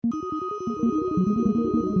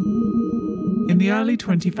the early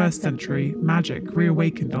 21st century, magic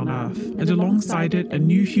reawakened on Earth, and alongside it a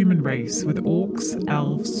new human race with orcs,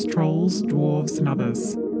 elves, trolls, dwarves, and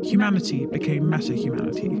others. Humanity became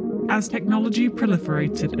meta-humanity. As technology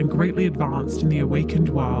proliferated and greatly advanced in the awakened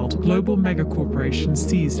world, global megacorporations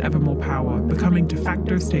seized ever more power, becoming de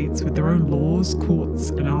facto states with their own laws, courts,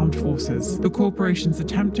 and armed forces. The corporations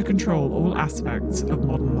attempt to control all aspects of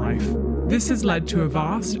modern life. This has led to a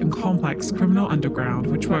vast and complex criminal underground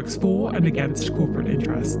which works for and against corporate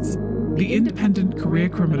interests. The independent career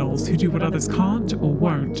criminals who do what others can't or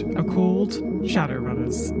won't are called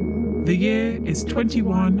Shadowrunners. The year is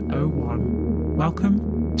 2101.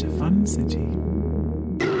 Welcome to Fun City.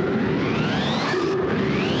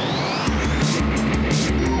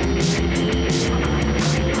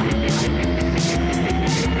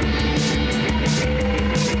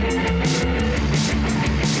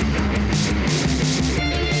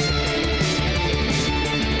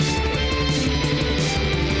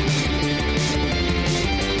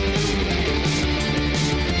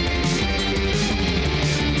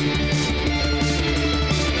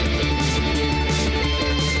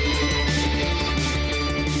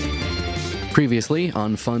 Previously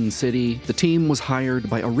on Fun City, the team was hired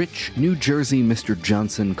by a rich New Jersey Mr.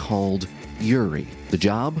 Johnson called Yuri. The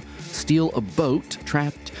job? Steal a boat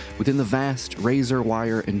trapped within the vast razor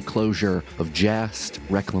wire enclosure of Jast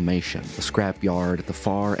Reclamation, a scrapyard at the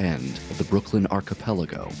far end of the Brooklyn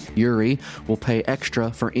archipelago. Yuri will pay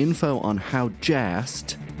extra for info on how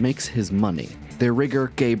Jast makes his money. Their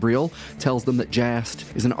rigger, Gabriel, tells them that Jast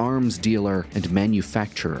is an arms dealer and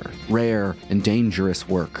manufacturer, rare and dangerous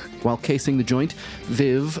work. While casing the joint,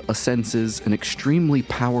 Viv senses an extremely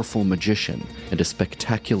powerful magician and a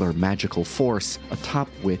spectacular magical force atop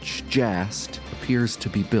which Jast appears to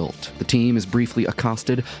be built. The team is briefly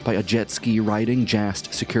accosted by a jet ski riding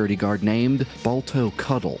Jast security guard named Balto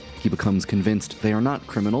Cuddle. He becomes convinced they are not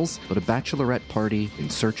criminals, but a bachelorette party in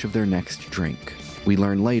search of their next drink. We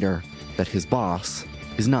learn later that his boss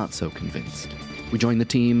is not so convinced. We join the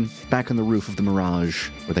team back on the roof of the Mirage,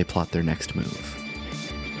 where they plot their next move.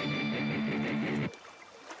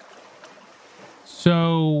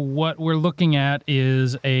 So what we're looking at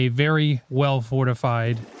is a very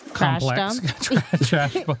well-fortified complex.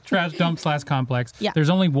 Trash dump / complex. Yeah. There's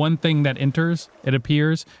only one thing that enters, it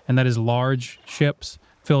appears, and that is large ships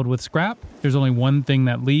filled with scrap. There's only one thing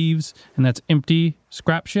that leaves, and that's empty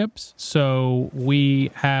scrap ships. So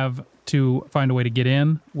we have to find a way to get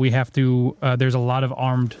in. We have to, there's a lot of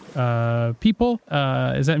armed people.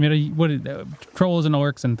 Is that, trolls and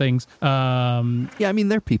orcs and things. Yeah, I mean,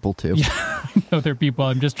 they're people too. Yeah, I know they're people.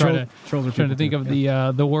 I'm just trying to think of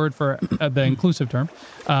the word for the inclusive term.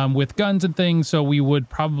 With guns and things, so we would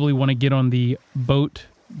probably want to get on the boat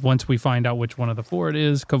once we find out which one of the four it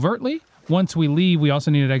is covertly. Once we leave, we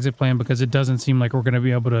also need an exit plan because it doesn't seem like we're going to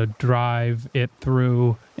be able to drive it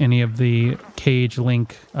through any of the cage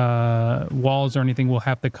link walls or anything. We'll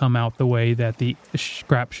have to come out the way that the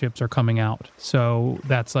scrap ships are coming out. So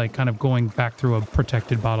that's like kind of going back through a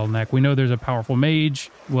protected bottleneck. We know there's a powerful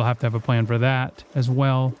mage. We'll have to have a plan for that as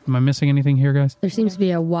well. Am I missing anything here, guys? There seems to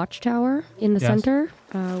be a watchtower in the center,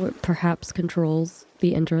 which perhaps controls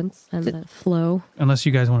the entrance and the flow. Unless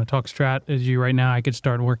you guys want to talk strat as you right now, I could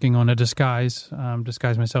start working on a disguise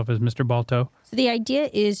myself as Mr. Balto. So the idea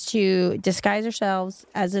is to disguise ourselves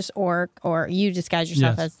as this orc, or you disguise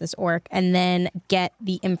yourself as this orc, and then get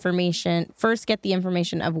the information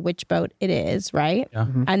of which boat it is, right? Yeah.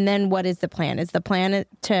 Mm-hmm. And then what is the plan? Is the plan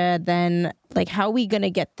to then, like, how are we going to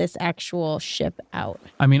get this actual ship out?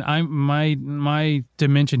 I mean, my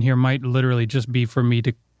dimension here might literally just be for me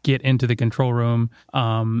to get into the control room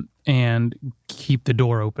and keep the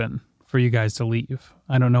door open for you guys to leave.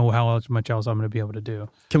 I don't know how much else I'm going to be able to do.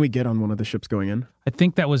 Can we get on one of the ships going in? I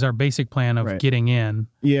think that was our basic plan of getting in.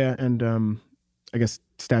 Yeah, and I guess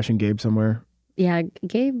stashing Gabe somewhere. Yeah,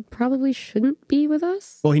 Gabe probably shouldn't be with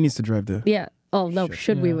us. Well, he needs to drive the... Yeah. Oh, no,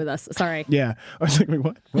 should be with us. Sorry. Yeah. I was like, wait,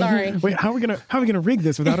 what? Sorry. Wait, how are we gonna rig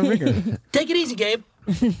this without a rigger? Take it easy, Gabe.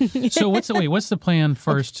 So what's the plan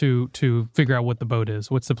first to figure out what the boat is?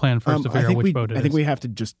 What's the plan first to figure out which boat it is? I think we have to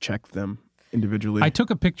just check them individually. I took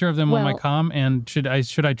a picture of them on my comm, and should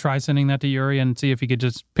I try sending that to Yuri and see if he could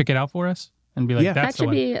just pick it out for us? And be like, that's the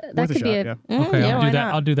one. That could be a Okay, I'll do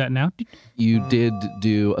that. I'll do that now. You did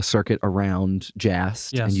do a circuit around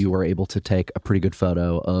Jast, and you were able to take a pretty good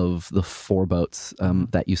photo of the four boats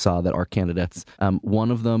that you saw that are candidates.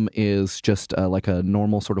 One of them is just like a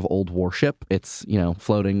normal sort of old warship. It's,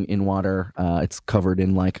 floating in water. It's covered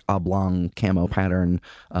in like oblong camo pattern,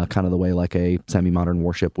 kind of the way like a semi-modern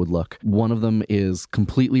warship would look. One of them is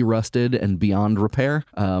completely rusted and beyond repair.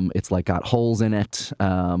 It's like got holes in it,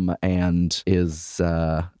 and boat is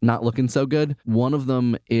not looking so good. One of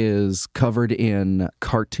them is covered in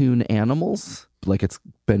cartoon animals, like it's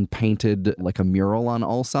been painted like a mural on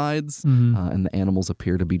all sides, and the animals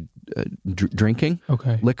appear to be drinking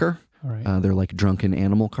liquor. All right. They're like drunken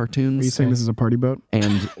animal cartoons. Are you saying this is a party boat?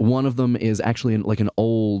 And one of them is actually like an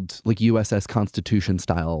old, like USS Constitution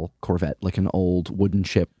style corvette, like an old wooden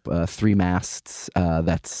ship, 3 masts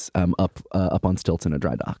that's up on stilts in a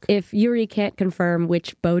dry dock. If Yuri can't confirm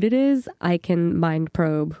which boat it is, I can mind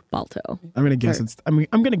probe Balto. I'm gonna guess I'm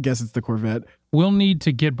gonna guess it's the Corvette. We'll need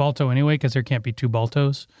to get Balto anyway because there can't be 2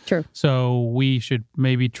 Baltos. True. So we should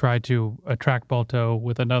maybe try to attract Balto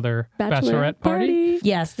with another bachelorette party.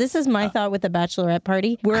 Yes, this is my thought with the bachelorette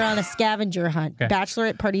party. We're on a scavenger hunt. Okay.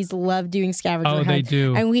 Bachelorette parties love doing scavenger hunts. Oh, they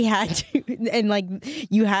do. And we had to, and like,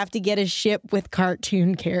 you have to get a ship with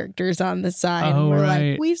cartoon characters on the side. Oh, and we're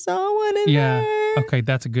right. like, we saw one in Yeah. there. Okay,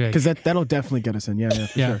 that's a good. Because that'll definitely get us in. Yeah, for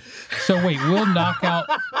sure. So wait, we might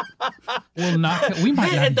And not.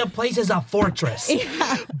 the place is a fortress.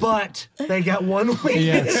 But they got one week.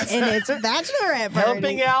 Yes. And it's a bachelorette party.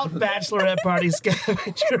 Helping out bachelorette party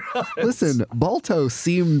scavenger hunts. Listen, Balto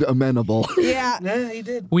seemed amenable. Yeah. Yeah, he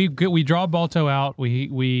did. We draw Balto out.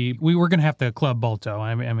 We were gonna have to club Balto.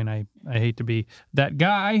 I mean, I hate to be that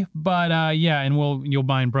guy, but and you'll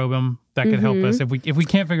mind probe him. That could help us if we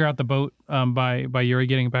can't figure out the boat by Yuri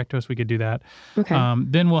getting it back to us. We could do that. Okay.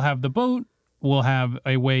 Then we'll have the boat. We'll have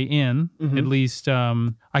a way in. At least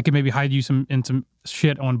I could maybe hide you some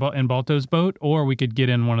shit in Balto's boat, or we could get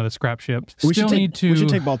in one of the scrap ships. We should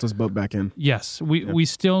take Balto's boat back in. Yes, we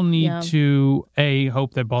still need to A,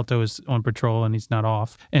 hope that Balto is on patrol and he's not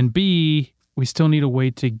off, and B, we still need a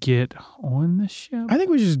way to get on the ship. I think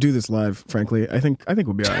we should just do this live. Frankly, I think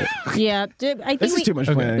we'll be all right. Yeah. I think This is too much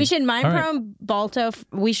planning. we should mind All right. probe Balto.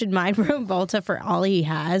 We should mind probe Balto for all he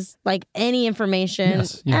has, like any information.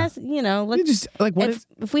 Yes, yeah. As you know, You let's just like what?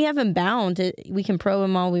 if we have him bound, we can probe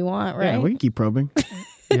him all we want, right? Yeah, we can keep probing.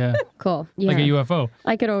 Yeah, Cool. Yeah. like a UFO.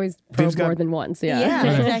 I could always Viv's probe got- more than once. Yeah.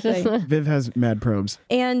 Yeah, exactly. Viv has mad probes.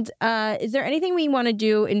 And is there anything we want to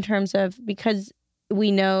do in terms of, because we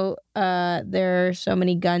know there are so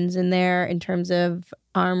many guns in there, in terms of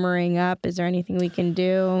armoring up? Is there anything we can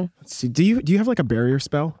do? Let's see. Do you have like a barrier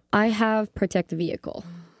spell? I have protect vehicle.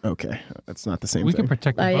 Okay, that's not the same We thing. can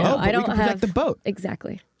protect the I boat. know. but I don't we can have protect the boat.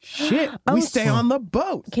 Exactly. Shit, we stay on the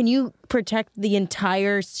boat. Can you protect the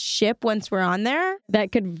entire ship once we're on there?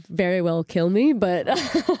 That could very well kill me, but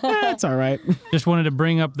That's all right. Just wanted to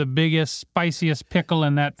bring up the biggest, spiciest pickle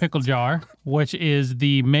in that pickle jar, which is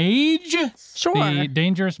the mage. Sure. The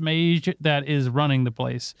dangerous mage that is running the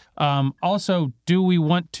place. Also, do we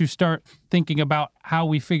want to start thinking about how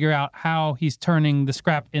we figure out how he's turning the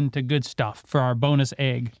scrap into good stuff for our bonus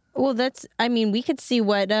egg? Well, we could see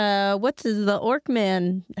what's the orc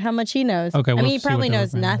man, how much he knows. Okay, I we'll mean, he see probably what the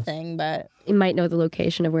knows orc man knows. nothing, but you might know the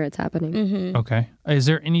location of where it's happening. Mm-hmm. Okay. Is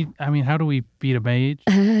there any? How do we beat a mage?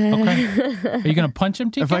 Okay. Are you gonna punch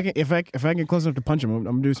him, TK? If I can get close enough to punch him, I'm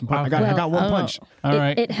gonna do some punch. Okay. I got one punch. All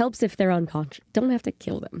right. It helps if they're unconscious. Don't have to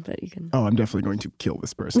kill them, but you can. Oh, I'm definitely going to kill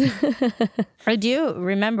this person. I do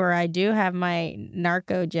have my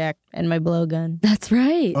narco jack and my blowgun. That's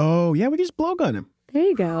right. Oh yeah, we can just blowgun him. There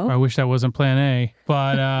you go. I wish that wasn't plan A,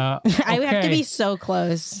 but I would have to okay. be so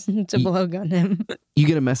close to blowgun him. You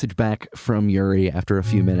get a message back from Yuri after a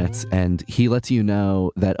few minutes, and he lets you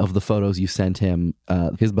know that of the photos you sent him,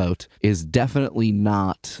 his boat is definitely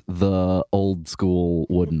not the old school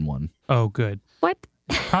wooden one. Oh, good. What?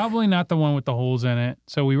 Probably not the one with the holes in it.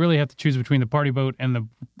 So we really have to choose between the party boat and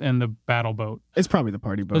the battle boat. It's probably the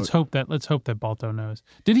party boat. Let's hope that Balto knows.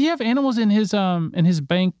 Did he have animals in his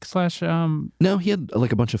bank / No, he had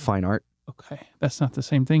like a bunch of fine art. Okay, that's not the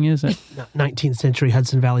same thing, is it? 19th century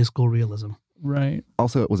Hudson Valley School realism. Right.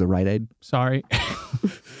 Also, it was a Rite Aid. Sorry.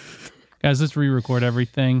 Guys, let's re-record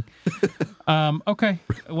everything. Okay.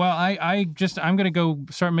 Well, I'm gonna go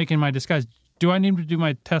start making my disguise. Do I need to do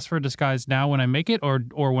my test for disguise now when I make it,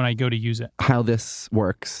 or when I go to use it? How this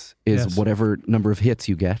works is Yes. whatever number of hits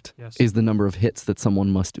you get Yes. is the number of hits that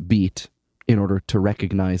someone must beat in order to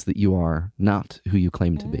recognize that you are not who you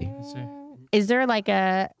claim to be. Let's see. Is there like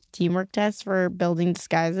a teamwork test for building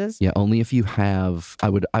disguises? Yeah, only if you have. I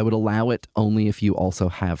would allow it only if you also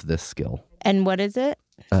have this skill. And what is it?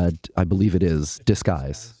 I believe it is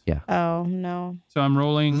disguise. Yeah. Oh, no. So I'm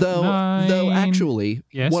rolling. Though 9. actually,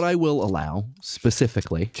 Yes? what I will allow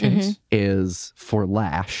specifically Chase. is for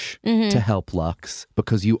Lash Mm-hmm. to help Lux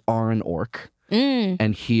because you are an orc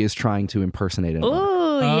and he is trying to impersonate an orc. Ooh,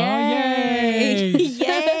 Oh, yay! yay!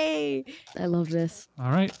 Yay! I love this.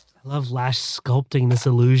 All right. I love Lash sculpting this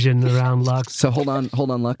illusion around Lux. So hold on,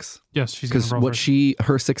 Lux. Yes, she's going Because to roll what first.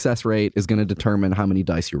 her success rate is going to determine how many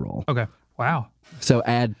dice you roll. Okay. Wow. So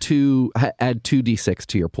add 2d6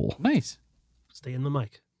 to your pool. Nice. Stay in the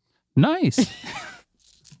mic. Nice.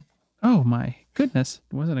 Oh my goodness.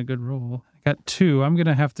 It wasn't a good roll. I got 2. I'm going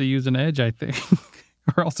to have to use an edge, I think.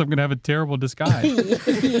 Or else I'm going to have a terrible disguise.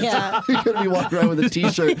 Yeah. You're going to be walking around with a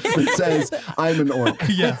t-shirt that says, I'm an orc.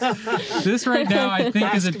 Yes. This right now, I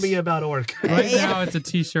think, is Ask me about orc. right now it's a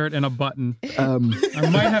t-shirt and a button. I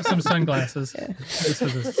might have some sunglasses. This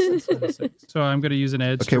was a 6. So I'm going to use an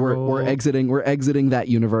edge. Okay, to we're roll. exiting that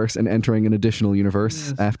universe and entering an additional universe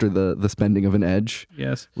Yes. after the spending of an edge.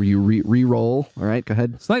 Yes. Where you re-roll. All right, go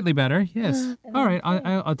ahead. Slightly better. Yes. All right.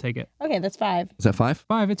 I'll take it. Okay, that's 5. Is that 5?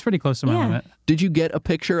 5. It's pretty close to my Yeah. limit. Did you get a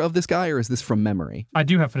picture of this guy, or is this from memory? I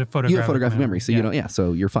do have a photographic You have photographic memory, so you don't. Yeah,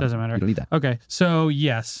 so you're fine. Doesn't matter. You don't need that. Okay, so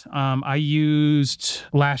yes, I used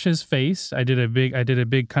Lash's face. I did a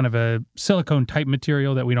big kind of a silicone type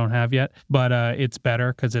material that we don't have yet, but it's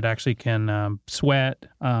better because it actually can sweat.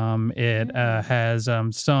 It has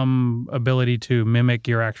some ability to mimic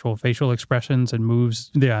your actual facial expressions and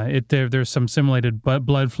moves. Yeah, there's some simulated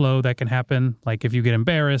blood flow that can happen. Like if you get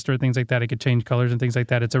embarrassed or things like that, it could change colors and things like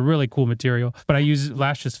that. It's a really cool material. But I use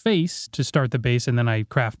Lash's face to start the base, and then I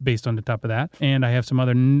craft based on the top of that. And I have some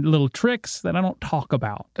other little tricks that I don't talk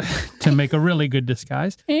about to make a really good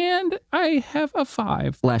disguise. And I have a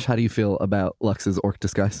 5. Lash, how do you feel about Lux's orc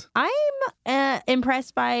disguise? I'm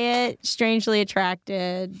impressed by it, strangely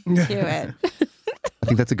attracted to it. I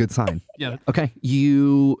think that's a good sign. Yeah. Okay,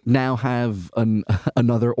 you now have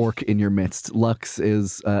another orc in your midst. Lux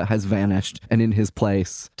has vanished, and in his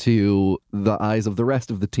place, to the eyes of the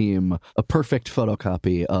rest of the team, a perfect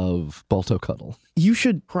photocopy of Balto Cuddle. You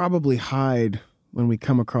should probably hide when we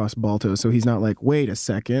come across Balto so he's not like, wait a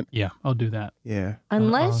second. Yeah, I'll do that. Yeah.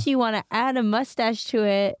 Unless you want to add a mustache to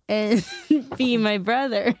it and be my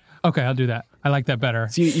brother. Okay, I'll do that. I like that better.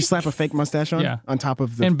 So you slap a fake mustache on? Yeah. On top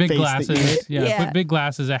of the And big face that you glasses. made? Yeah, put big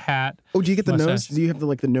glasses, a hat. Oh, do you get the nose? Mustache. Do you have the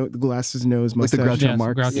the glasses nose Like the mustache? Groucho Yes,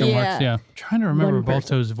 Marx? Groucho Yeah. Marx, yeah. Trying to remember One person.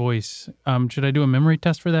 Balto's voice. Should I do a memory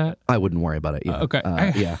test for that? I wouldn't worry about it. Yeah. Okay.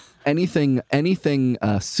 Yeah. Anything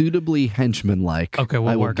suitably henchman-like, Okay, will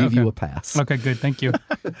I will work. give you Okay. a pass. Okay, good. Thank you.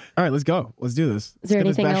 All right, let's go. Let's do this. Is there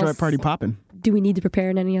Let's get anything this bachelorette else? party popping. Do we need to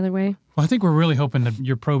prepare in any other way? Well, I think we're really hoping that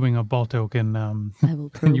your probing of Balto can, I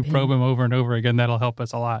will when you him. probe him over and over again, that'll help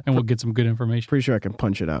us a lot, and we'll get some good information. Pretty sure I can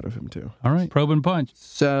punch it out of him too. All right, probe and punch.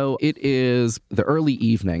 So it is the early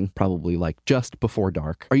evening, probably like just before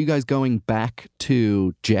dark. Are you guys going back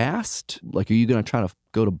to Jast? Like, are you going to try to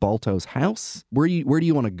go to Balto's house? Where do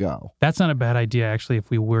you want to go? That's not a bad idea, actually,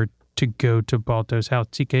 if we were to go to Balto's house.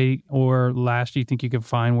 TK or Lash, do you think you could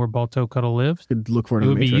find where Balto Cuddle lives? Could look for it It in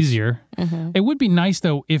the would be Matrix. easier. It would be nice,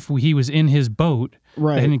 though, if he was in his boat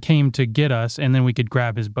Right. and came to get us, and then we could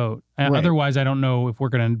grab his boat. Right. Otherwise, I don't know if we're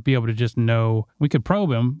going to be able to just know. We could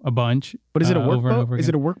probe him a bunch. But is it a work over and boat? over Is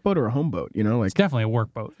again. it a work boat or a home boat? You know, like It's definitely a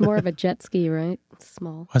work boat. More of a jet ski, right?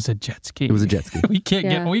 Small. Was a jet ski. It was a jet ski. We can't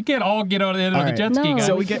Yeah. we can't all get on the end of All the right. jet ski, No. guys.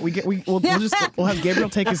 so we'll have Gabriel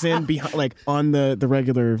take us in behind, like on the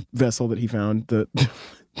regular vessel that he found, the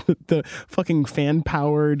the fucking fan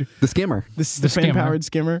powered The skimmer. the fan skimmer. powered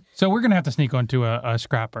skimmer. So we're gonna have to sneak onto a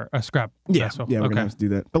scrap Yeah, vessel. yeah, we're okay. gonna have to do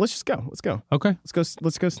that. But let's just go. Let's go. Okay.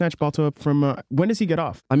 Let's go snatch Balto up from. When does he get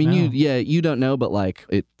off? I mean, No. you don't know, but like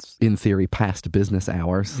it's in theory past business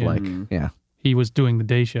hours. Yeah. Like, yeah. He was doing the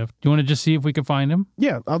day shift. Do you want to just see if we can find him?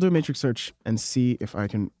 Yeah, I'll do a matrix search and see if I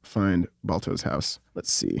can find Balto's house.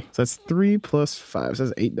 Let's see. So that's 3 plus 5. So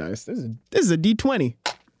that's 8 dice. This is a D20.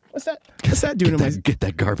 What's that? What's that doing to my? Get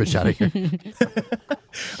that garbage out of here.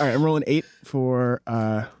 All right, I'm rolling 8 for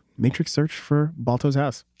matrix search for Balto's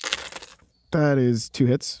house. That is 2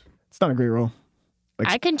 hits. It's not a great roll.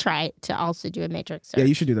 I can try to also do a matrix search. Yeah,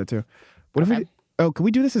 you should do that too. What if Okay. we? Oh, can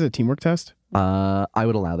we do this as a teamwork test? I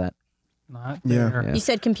would allow that. Not Yeah. there. Yeah. You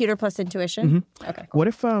said computer plus intuition? Okay. What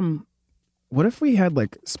if we had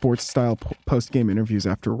like sports style post game interviews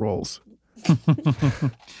after rolls?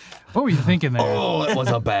 What were you thinking there? Oh, it was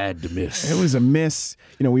a bad miss. It was a miss.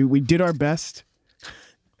 You know, we did our best.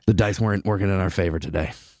 The dice weren't working in our favor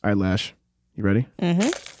today. All right, Lash, you ready? Mm-hmm.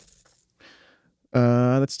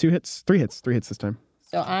 That's 2 hits. 3 hits. 3 hits this time.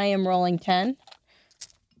 So I am rolling 10.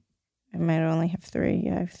 I might only have 3.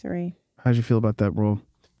 Yeah, I have 3. How'd you feel about that roll?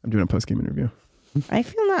 I'm doing a post game interview. I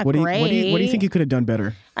feel not What do you great. think you could have done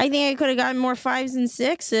better? I think I could have gotten more 5s and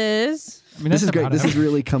 6s. I mean, This that's is great. about This it. is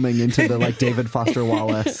really coming into the like David Foster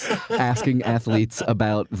Wallace asking athletes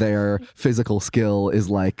about their physical skill is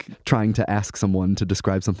like trying to ask someone to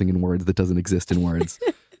describe something in words that doesn't exist in words.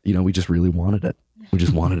 You know, we just really wanted it. We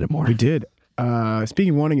just wanted it more. We did.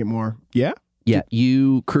 Speaking of wanting it more, yeah? Yeah,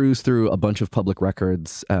 you cruise through a bunch of public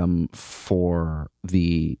records for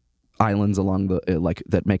the islands along the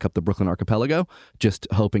that make up the Brooklyn archipelago, just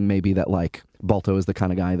hoping maybe that Balto is the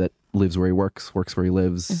kind of guy that lives where he works where he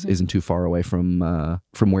lives, isn't too far away from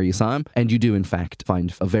where you saw him. And you do in fact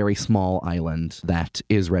find a very small island that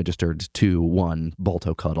is registered to one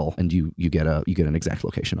Balto Cuddle, and you get an exact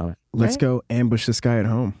location on it. Let's go ambush this guy at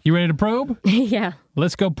home. You ready to probe? Yeah.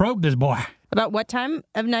 Let's go probe this boy. About what time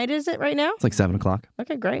of night is it right now? It's like 7 o'clock.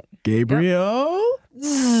 Okay, great. Gabriel?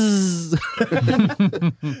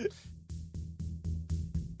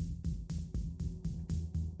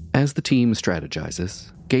 As the team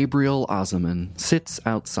strategizes, Gabriel Azaman sits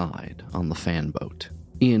outside on the fan boat,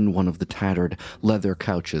 in one of the tattered leather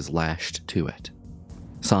couches lashed to it.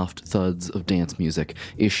 Soft thuds of dance music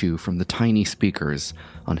issue from the tiny speakers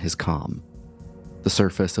on his comm. The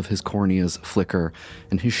surface of his corneas flicker,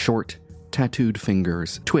 and his short, tattooed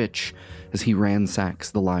fingers twitch as he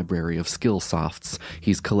ransacks the library of skill softs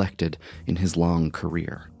he's collected in his long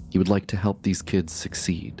career. He would like to help these kids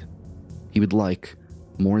succeed. He would like,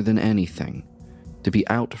 more than anything, to be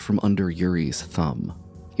out from under Yuri's thumb.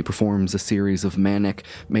 He performs a series of manic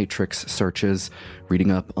matrix searches,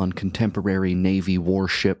 reading up on contemporary Navy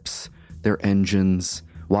warships, their engines,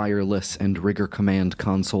 wireless and rigger command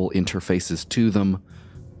console interfaces to them,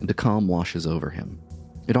 and a calm washes over him.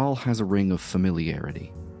 It all has a ring of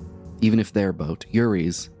familiarity. Even if their boat,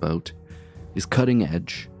 Yuri's boat, is cutting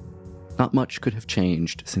edge, not much could have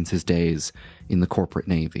changed since his days in the corporate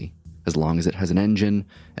Navy. As long as it has an engine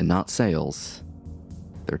and not sails,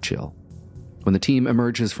 they're chill. When the team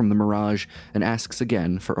emerges from the mirage and asks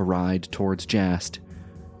again for a ride towards Jast,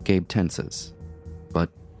 Gabe tenses, but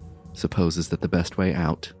supposes that the best way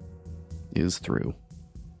out is through.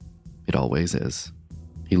 It always is.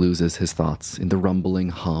 He loses his thoughts in the rumbling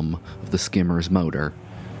hum of the skimmer's motor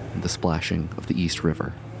and the splashing of the East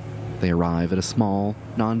River. They arrive at a small,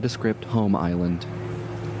 nondescript home island,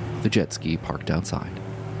 the jet ski parked outside.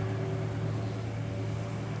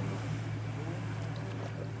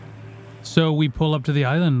 So we pull up to the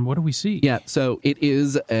island. What do we see? Yeah, so it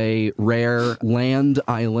is a rare land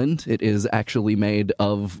island. It is actually made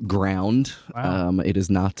of ground. Wow. It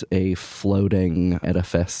is not a floating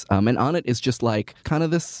edifice. And on it is just kind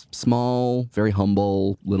of this small, very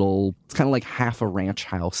humble little, it's kind of like half a ranch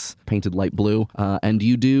house painted light blue. And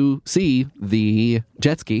you do see the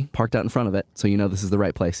jet ski parked out in front of it. So you know this is the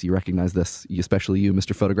right place. You recognize this, especially you,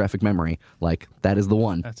 Mr. Photographic Memory. That is the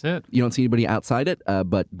one. That's it. You don't see anybody outside it,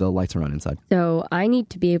 but the lights are on inside. So I need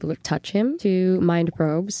to be able to touch him to mind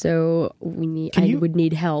probe. So I would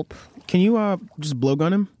need help. Can you just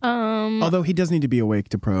blowgun him? Although he does need to be awake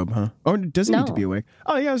to probe, huh? Or does he need to be awake?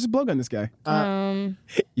 Oh yeah, just blowgun this guy.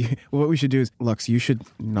 What we should do is, Lux, you should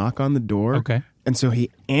knock on the door. Okay. And so he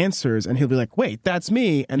answers, and he'll be like, "Wait, that's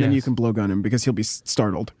me," and then Yes. you can blowgun him because he'll be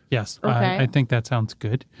startled. Yes. Okay. I think that sounds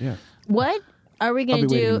good. Yeah. What are we going I'll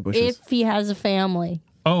to be waiting in do the bushes. if he has a family?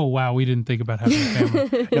 Oh, wow. We didn't think about having a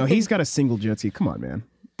family. No, he's got a single jet ski. Come on, man.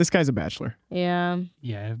 This guy's a bachelor. Yeah.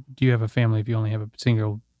 Yeah. Do you have a family if you only have a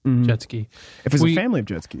single jet ski? If it's We- a family of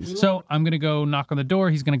jet skis. So I'm gonna go knock on the door.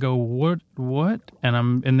 He's gonna go, what?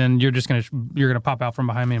 And then you're gonna pop out from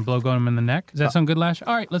behind me and blow him in the neck. Does that sound good, Lash?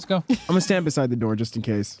 All right, let's go. I'm going to stand beside the door just in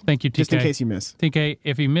case. Thank you, TK. Just in case you miss. TK,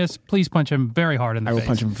 if you miss, please punch him very hard in the I will face.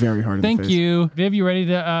 punch him very hard in Thank the face. you, Viv. You ready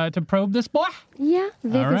to probe this boy? Yeah,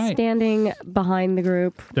 Viv All is right. standing behind the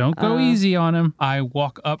group. Don't go easy on him. I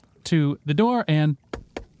walk up to the door and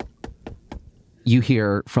You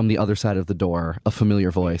hear from the other side of the door a familiar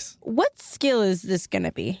voice. What skill is this going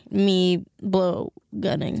to be? Me blow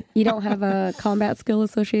gunning? You don't have a combat skill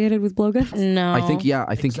associated with blowguns? No. I think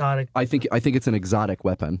Exotic. I think it's an exotic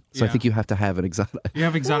weapon. So I Yeah. think you have to have an exotic. you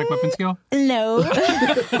have exotic weapon skill. No.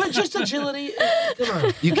 But just agility. Come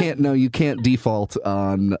on. You can't default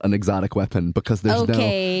on an exotic weapon because there's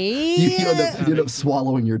Okay. you end up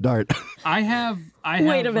swallowing your dart. I have.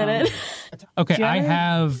 Wait a minute. Okay, I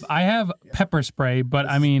have pepper spray, but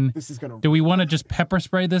I mean, This is going to... do we want to just pepper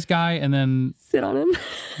spray this guy and then Sit on him.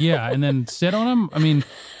 and then sit on him? I mean,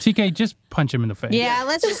 TK, just punch him in the face. Yeah,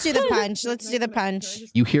 let's just do the punch. Let's do the punch.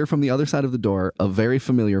 You hear from the other side of the door a very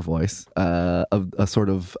familiar voice, a sort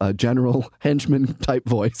of general henchman type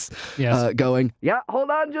voice, Yes. going, "Yeah, hold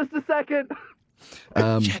on just a second."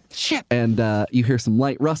 Shit. And you hear some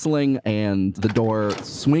light rustling, and the door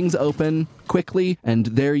swings open quickly, and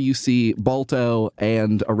there you see Balto,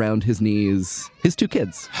 and around his knees, his two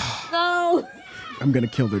kids. No. I'm going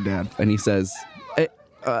to kill their dad. And he says,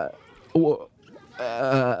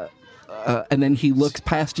 and then he looks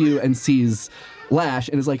past you and sees Lash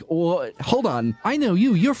and is like, oh, hold on. I know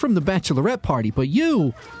you. You're from the bachelorette party, but are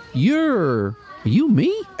you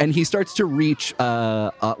me? And he starts to reach,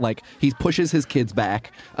 like he pushes his kids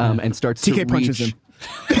back and starts TK to reach. punches him.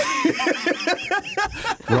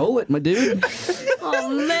 Roll it, my dude.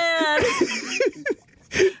 Oh, man.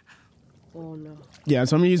 Oh, no. Yeah,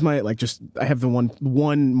 so I'm going to use my, I have the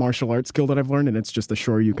one martial arts skill that I've learned, and it's just the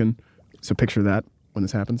Shoryuken. So picture that when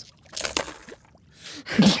this happens.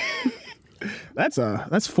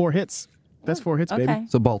 That's 4 hits. That's 4 hits, okay. baby.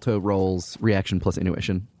 So Balto rolls reaction plus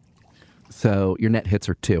intuition. So your net hits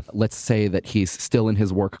are 2. Let's say that he's still in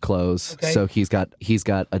his work clothes, so he's got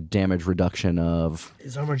a damage reduction of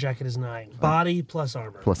His armor jacket is 9. Body plus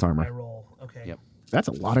armor. Plus armor. I roll. Okay. Yep. That's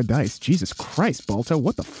a lot of dice. Jesus Christ, Balto,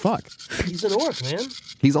 what the fuck? He's an orc, man.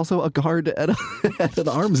 He's also a guard at an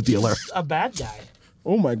arms dealer. He's a bad guy.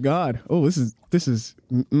 Oh my God. Oh, this is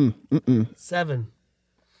 7.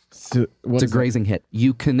 So, It's a grazing hit.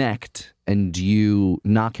 You connect and you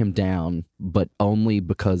knock him down, but only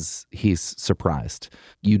because he's surprised.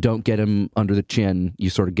 You don't get him under the chin. You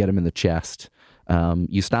sort of get him in the chest.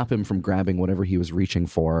 You stop him from grabbing whatever he was reaching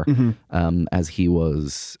for as he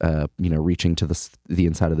was, reaching to the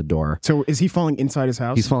inside of the door. So is he falling inside his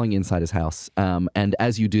house? He's falling inside his house. And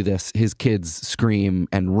as you do this, his kids scream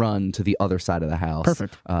and run to the other side of the house.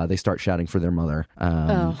 Perfect. They start shouting for their mother.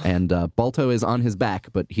 And Balto is on his back,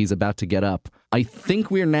 but he's about to get up. I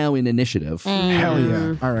think we're now in initiative. Hell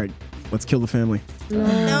yeah. All right. Let's kill the family.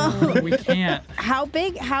 No. We can't. How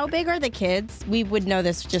big are the kids? We would know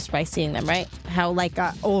this just by seeing them, right? How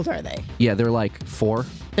old are they? Yeah, they're like 4.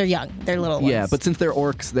 They're young. They're little ones. Yeah, but since they're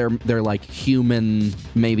orcs, they're like human,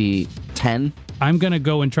 maybe 10. I'm going to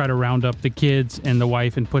go and try to round up the kids and the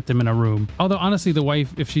wife and put them in a room. Although, honestly, the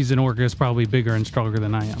wife, if she's an orc, is probably bigger and stronger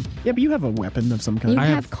than I am. Yeah, but you have a weapon of some kind. You I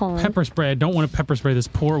have have Colin. pepper spray. I don't want to pepper spray this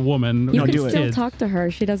poor woman. You No, can do it. still Kid. talk to her.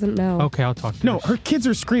 She doesn't know. Okay, I'll talk to No, her. her kids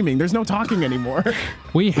are screaming. There's no talking anymore.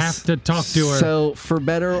 We have to talk to her. So, for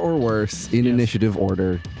better or worse, in initiative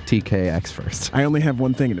order, TK acts first. I only have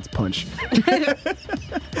one thing, and it's punch.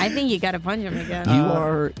 I think you got to punch him again.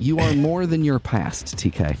 You are more than your past,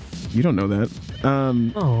 TK. You don't know that.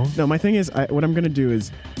 No, my thing is, what I'm going to do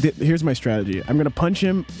is, here's my strategy. I'm going to punch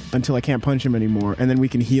him until I can't punch him anymore, and then we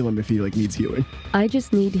can heal him if he needs healing. I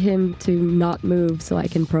just need him to not move so I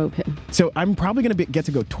can probe him. So I'm probably going to get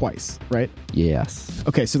to go twice, right? Yes.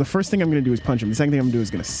 Okay, so the first thing I'm going to do is punch him. The second thing I'm going to do is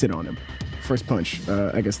going to sit on him. First punch.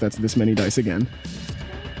 I guess that's this many dice again.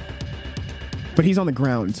 But he's on the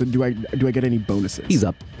ground, so do I get any bonuses? He's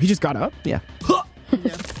up. He just got up? Yeah.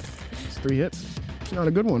 It's 3 hits. Not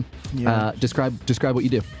a good one. Yeah. Describe what you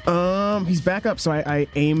do. He's back up, so I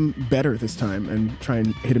aim better this time and try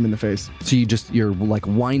and hit him in the face. So you're like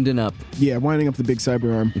winding up. Yeah, winding up the big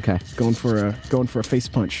cyber arm. Okay. Going for a face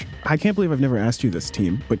punch. I can't believe I've never asked you this,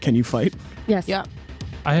 team, but can you fight? Yes. Yeah.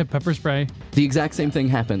 I have pepper spray. The exact same thing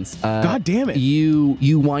happens. God damn it.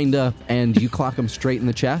 You wind up and you clock him straight in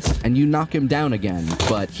the chest and you knock him down again,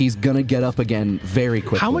 but he's gonna get up again very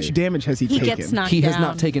quickly. How much damage has he taken? Gets knocked He has down.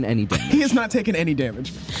 not taken any damage. He has not taken any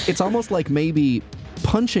damage. It's almost like maybe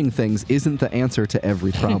punching things isn't the answer to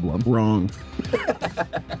every problem. Wrong.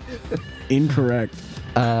 Incorrect.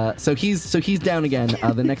 So he's down again.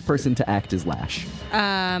 The next person to act is Lash.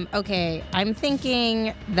 Okay, I'm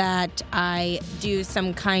thinking that I do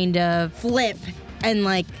some kind of flip and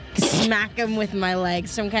smack him with my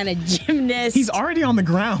legs, some kind of gymnast. He's already on the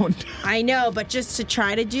ground. I know, but just to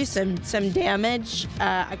try to do some damage,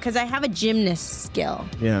 because I have a gymnast skill.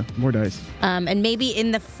 Yeah, more dice. And maybe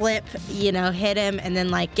in the flip, hit him and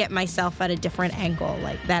then get myself at a different angle,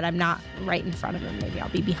 like that I'm not right in front of him. Maybe I'll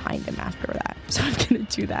be behind him after that. So I'm gonna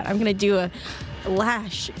do that. I'm gonna do a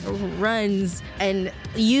Lash runs, and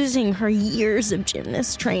using her years of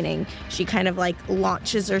gymnast training, she kind of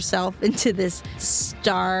launches herself into this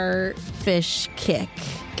starfish kick.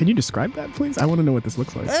 Can you describe that, please? I want to know what this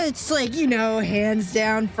looks like. It's hands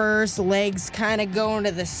down first, legs kind of going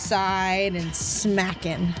to the side and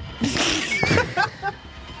smacking.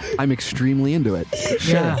 I'm extremely into it.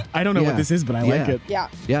 Yeah. I don't know Yeah. what this is, but I like it. Yeah.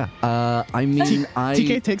 Yeah. I mean,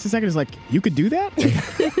 TK takes a second. Is like, you could do that?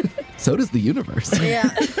 So does the universe. Yeah.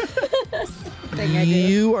 thing I do.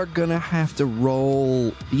 You are gonna have to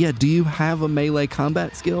roll. Yeah, do you have a melee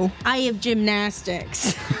combat skill? I have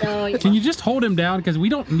gymnastics. So, Can you just hold him down? Because we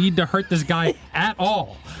don't need to hurt this guy at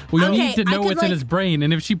all. We Okay, need to know I could, what's in his brain.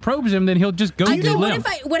 And if she probes him, then he'll just go Okay, limp.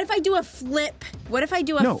 what if I do a flip? What if I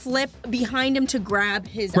do a flip behind him to grab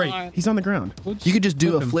his Great. arm? He's on the ground. You could just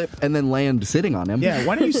do a flip and then land sitting on him. Yeah,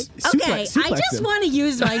 why don't you Okay, suplex I just him? want to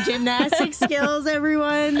use my gymnastic skills,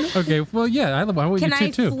 everyone. Okay, well, yeah, why would Can you I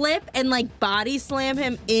too? flip and like body slam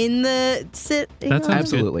him in the sit? That sounds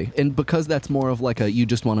Absolutely. And because that's more of like a you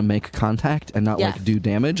just want to make contact and not Yeah. like do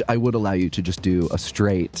damage, I would allow you to just do a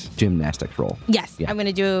straight gymnastics roll. Yes, Yeah. I'm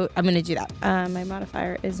gonna do that. My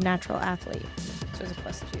modifier is natural athlete, so it's a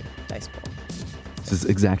 +2 dice pool. This is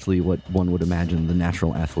exactly what one would imagine the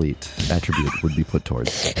natural athlete attribute would be put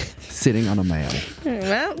towards. Sitting on a male.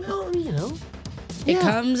 Well, you know. it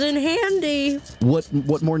comes in handy. What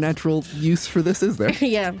more natural use for this is there?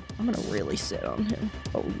 Yeah, I'm gonna really sit on him.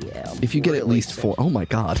 Oh yeah. If you get at least 4, oh my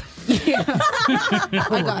god.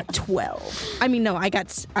 I got 12. I mean, no, I got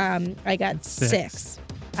 6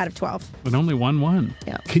 out of 12. But only 1-1.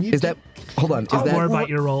 Yeah. Can you Is that hold on, is Don't that worry about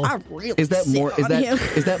your roll. I really is that sit more is on that him.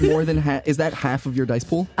 is that more than is that half of your dice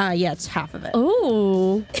pool? Yeah, it's half of it.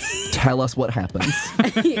 Oh, Tell us what happens.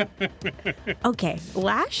 Okay,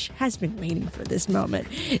 Lash has been waiting for this moment.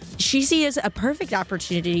 She sees a perfect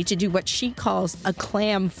opportunity to do what she calls a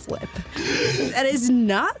clam flip. That is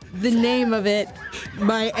not the name of it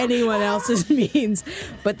by anyone else's means,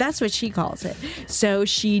 but that's what she calls it. So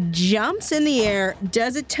she jumps in the air,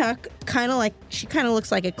 does a tuck, kind of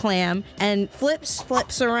looks like a clam, and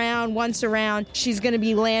flips around, once around. She's going to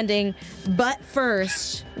be landing butt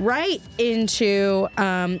first right into,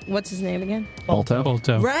 what's his name again?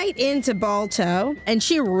 Balto. Right into Balto, and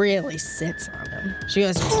she really sits on him. She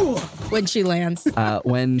goes, ooh, when she lands.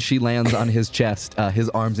 When she lands on his chest, his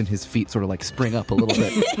arms and his feet sort of like spring up a little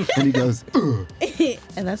bit, and he goes, "Ugh."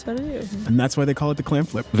 And that's what I do. And that's why they call it the clam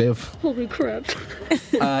flip. Viv. holy crap.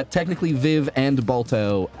 Technically, Viv and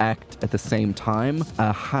Balto act at the same time.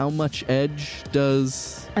 How much edge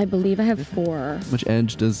does I believe I have 4.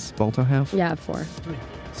 Balto have? Yeah, I have 4.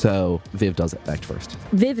 So Viv does it act first.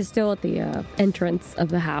 Viv is still at the entrance of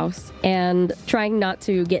the house and trying not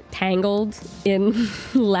to get tangled in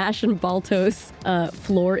Lash and Balto's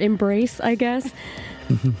floor embrace, I guess.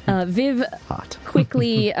 Viv Hot.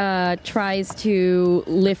 quickly tries to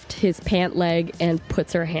lift his pant leg and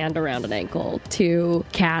puts her hand around an ankle to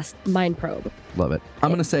cast Mind Probe. Love it. I'm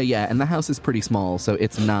going to say, yeah, and the house is pretty small, so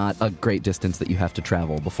it's not a great distance that you have to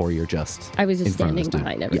travel before you're just I was just in front of standing this dude.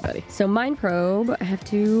 behind everybody. So Mind Probe, I have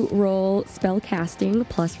to roll spell casting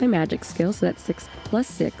plus my magic skill, so that's 6 plus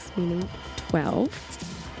 6, meaning 12.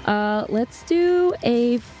 Let's do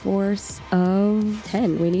a force of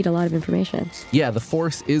 10. We need a lot of information. Yeah, the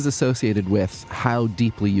force is associated with how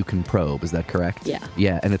deeply you can probe. Is that correct? Yeah.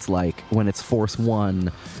 Yeah, and it's like when it's force 1,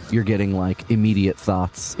 you're getting like immediate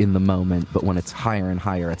thoughts in the moment, but when it's higher and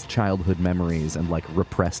higher, it's childhood memories and like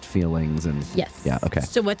repressed feelings and Yes. Yeah, okay.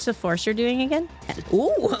 So what's the force you're doing again?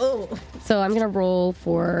 Ooh. So I'm going to roll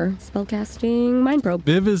for spellcasting Mind Probe.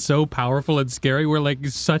 Viv is so powerful and scary. We're like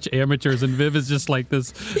such amateurs, and Viv is just like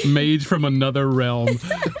this mage from another realm.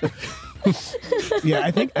 Yeah,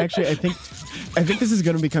 I think this is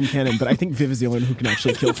going to become canon, but I think Viv is the only one who can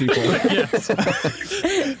actually kill people. Yes.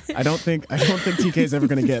 I don't think TK is ever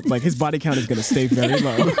going to get, like, his body count is going to stay very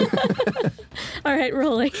low. All right,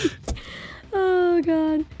 rolling. Oh,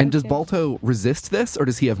 God. And does Balto resist this, or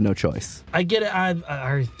does he have no choice? I get it.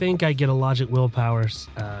 I think I get a logic willpower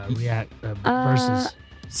react versus.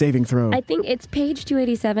 Saving throw. I think it's page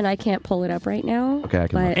 287. I can't pull it up right now. Okay, I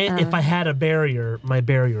can look. And if I had a barrier, my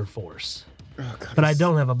barrier force. But I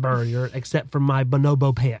don't have a barrier except for my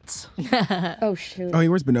bonobo pants. Oh, shoot. Oh, he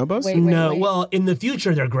wears bonobos? Wait. No, well, in the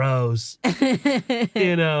future they're gross.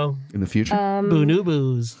 You know, In the future?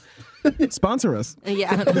 bonoboos. Sponsor us.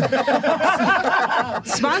 Yeah.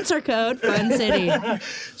 Sponsor code Fun City.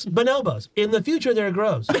 Bonobos. In the future they're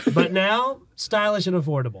gross. But now, stylish and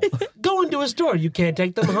affordable. Go into a store. You can't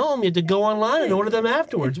take them home. You have to go online and order them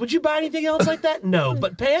afterwards. Would you buy anything else like that? No.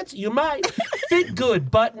 But pants, you might. Fit good,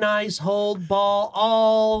 butt nice, hold, ball,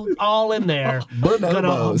 all in there.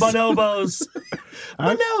 Bonobos. Bonobos.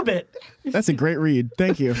 Bonobit. That's a great read.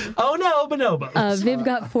 Thank you. Oh no, bonobos. Viv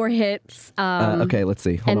got 4 hits. Okay, let's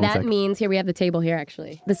see. Hold And on one that second. means, here we have the table here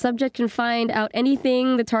actually. The subject can find out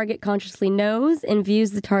anything the target consciously knows and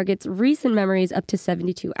views the target's recent memories up to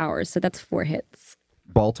 72 hours. So that's 4 hits.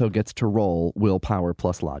 Balto gets to roll willpower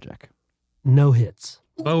plus logic. No hits.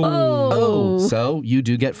 Oh. Oh, so you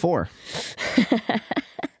do get 4.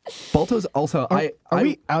 Balto's also... Are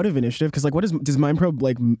we out of initiative? Because, like, does Mind Probe,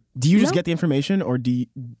 like, do you just get the information, or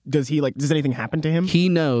does anything happen to him? He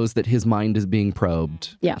knows that his mind is being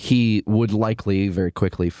probed. Yeah. He would likely very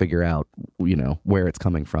quickly figure out, where it's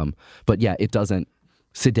coming from. But yeah, it doesn't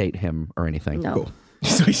sedate him or anything. No. Cool.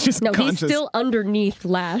 So he's just conscious. He's still underneath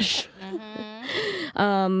Lash.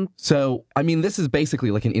 So, I mean, this is basically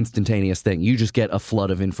like an instantaneous thing. You just get a flood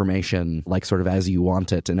of information, like sort of as you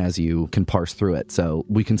want it and as you can parse through it. So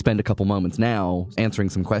we can spend a couple moments now answering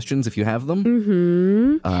some questions if you have them.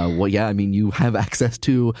 Mm-hmm. Well, yeah, I mean, you have access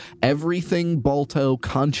to everything Balto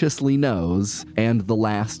consciously knows and the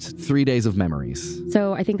last 3 days of memories.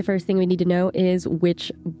 So I think the first thing we need to know is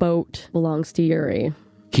which boat belongs to Yuri.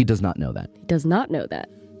 He does not know that. He does not know that.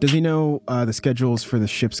 Does he know the schedules for the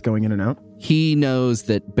ships going in and out? He knows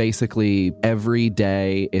that basically every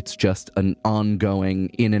day it's just an ongoing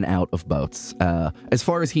in and out of boats. As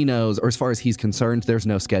far as he knows, or as far as he's concerned, there's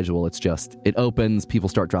no schedule. It's just, it opens, people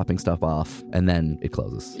start dropping stuff off, and then it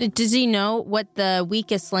closes. Does he know what the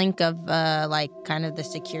weakest link of, kind of the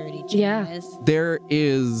security chain is? There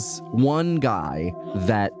is one guy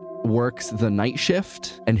that works the night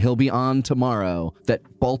shift, and he'll be on tomorrow, that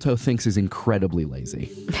Balto thinks is incredibly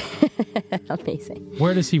lazy. Amazing.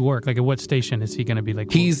 Where does he work? Like, at what station is he going to be?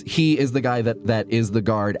 Like, He is the guy that is the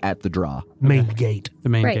guard at the draw. Main gate. the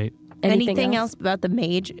main Right. gate. Anything else about the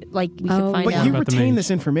mage? Like, we could find But out. you about the retain mage.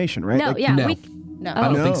 this information, right? No, Like, yeah. No. No. I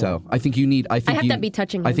don't No. think so. I think you need. I think have you to be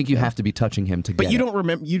touching I him. think you have to be touching him to But get you it. don't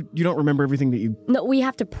remember. You don't remember everything that you. No, we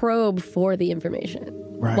have to probe for the information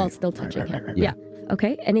while still touching him. right. Yeah.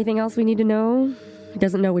 Okay. Anything else we need to know? He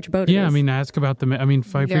doesn't know which boat it is. Yeah, I mean, ask about the.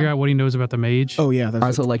 If I figure out what he knows about the mage. Oh yeah, I that's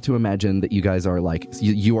also like to imagine that you guys are like,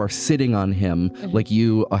 you are sitting on him, like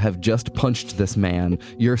you have just punched this man.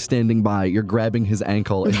 You're standing by, you're grabbing his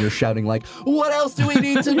ankle, and you're shouting like, "What else do we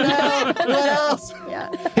need to know? What else?" Yeah.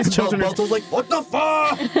 his children. Balto's like, "What the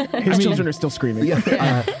fuck?" His children are still screaming.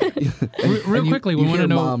 Real quickly, we you want hear to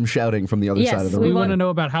know. Mom shouting from the other Yes, side of the we We room. want to know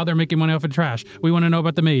about how they're making money off of trash. We want to know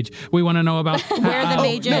about the mage. We want to know about Where the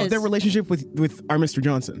mage No, is. their relationship with our Mr.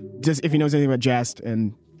 Johnson. Just if he knows anything about Jast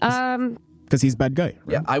and because he's a bad guy. Right?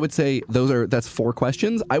 Yeah, I would say that's 4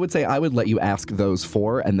 questions. I would say I would let you ask those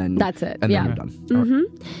 4, and then That's it, and yeah. then you're done.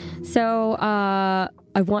 So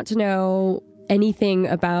I want to know anything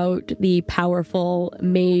about the powerful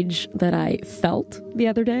mage that I felt the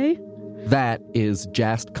other day. That is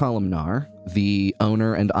Jast Columnar, the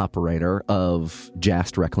owner and operator of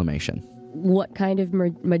Jast Reclamation. What kind of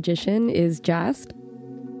magician is Jast?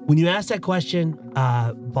 When you ask that question,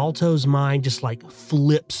 Balto's mind just like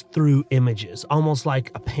flips through images, almost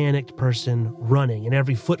like a panicked person running, and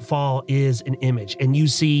every footfall is an image. And you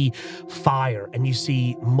see fire, and you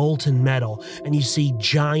see molten metal, and you see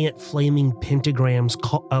giant flaming pentagrams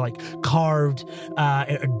carved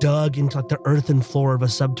or dug into like the earthen floor of a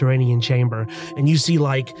subterranean chamber. And you see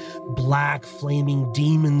like black flaming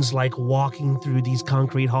demons like walking through these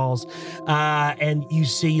concrete halls. And you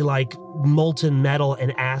see like molten metal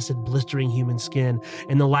and acid blistering human skin.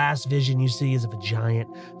 And the last vision you see is of a giant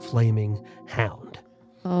flaming hound.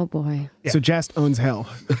 Oh boy. So Jast owns hell.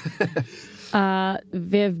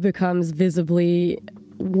 Viv becomes visibly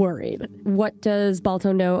worried. What does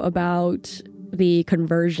Balto know about the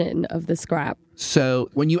conversion of the scrap? So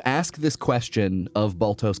when you ask this question of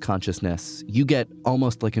Balto's consciousness, you get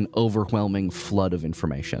almost like an overwhelming flood of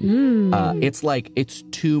information. It's like it's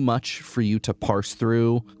too much for you to parse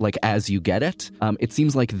through, like as you get it. It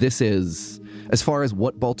seems like this is, as far as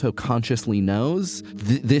what Balto consciously knows,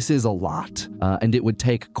 this is a lot, and it would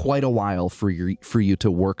take quite a while for you to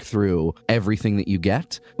work through everything that you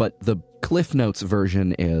get. But the Cliff Notes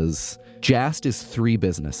version is Jast is 3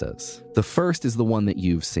 businesses. The first is the one that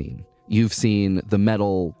you've seen. You've seen the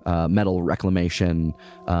metal reclamation,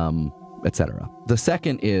 etc. The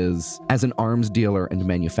second is as an arms dealer and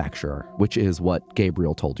manufacturer, which is what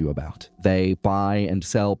Gabriel told you about. They buy and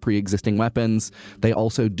sell pre-existing weapons. They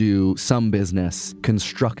also do some business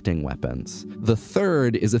constructing weapons. The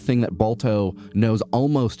third is a thing that Balto knows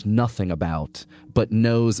almost nothing about, but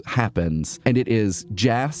knows happens, and it is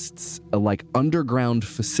Jast's underground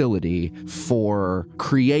facility for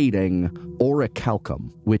creating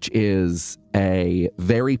orichalcum, which is a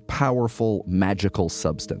very powerful magical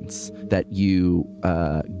substance that you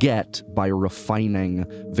get by refining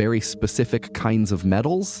very specific kinds of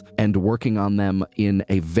metals and working on them in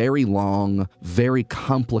a very long, very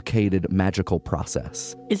complicated magical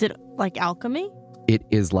process. Is it like alchemy? It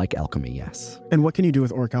is like alchemy, yes. And what can you do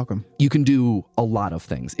with orichalcum? You can do a lot of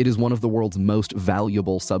things. It is one of the world's most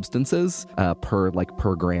valuable substances per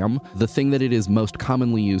gram. The thing that it is most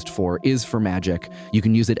commonly used for is for magic. You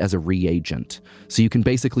can use it as a reagent. So you can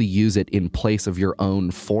basically use it in place of your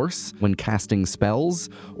own force when casting spells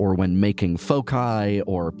or when making foci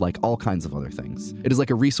or like all kinds of other things. It is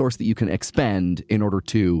like a resource that you can expend in order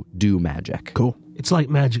to do magic. Cool. It's like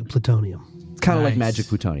magic plutonium. It's kind of like magic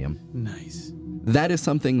plutonium. Nice. That is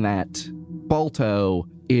something that Balto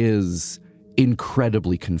is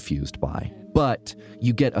incredibly confused by. But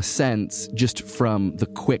you get a sense just from the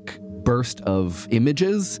quick burst of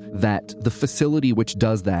images that the facility which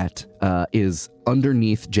does that is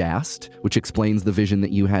underneath Jast, which explains the vision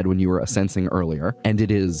that you had when you were sensing earlier. And it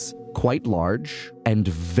is quite large and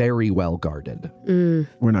very well guarded.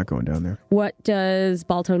 We're not going down there. What does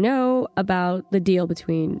Balto know about the deal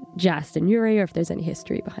between Jast and Yuri, or if there's any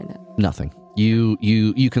history behind that? Nothing. You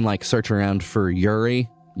can like search around for Yuri,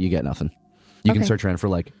 you get nothing. You can search around for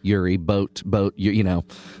like Yuri, boat, you know,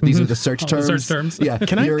 these are the search terms. Search terms. Yeah,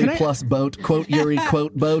 Yuri plus boat, quote Yuri,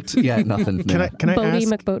 quote boat. Yeah, nothing. Can I Bodie ask?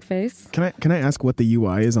 McBoatface. Can I ask what the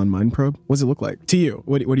UI is on Mindprobe? What does it look like to you?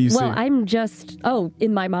 What do you see? Well, I'm just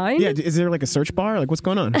in my mind. Yeah, is there like a search bar? Like what's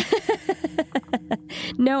going on?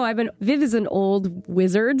 No, Viv is an old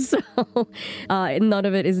wizard, so none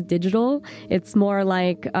of it is digital. It's more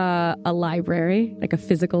like a library, like a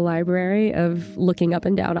physical library of looking up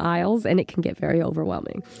and down aisles, and it can get very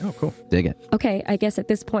overwhelming. Oh, cool. Dig it. Okay, I guess at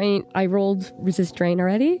this point, I rolled resist drain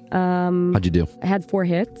already. How'd you do? I had 4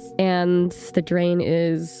 hits, and the drain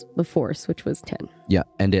is the force, which was 10. Yeah,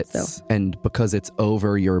 and because it's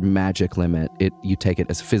over your magic limit, you take it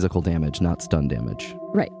as physical damage, not stun damage.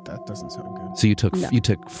 Right. That doesn't sound good. So you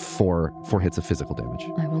took four hits of physical damage,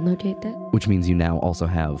 I will notate that. which means you now also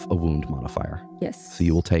have a wound modifier. Yes. So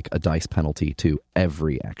you will take a dice penalty to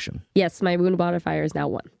every action. Yes, my wound modifier is now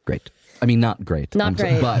 1. Great. I mean, not great. Not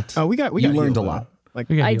great. But Oh, we got you learned a healed, lot. Like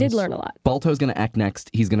We got I did heals. learn a lot. Balto's going to act next.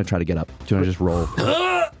 He's going to try to get up. Do you want to just roll?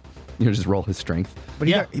 You just roll his strength. but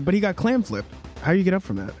he got clam flipped. How do you get up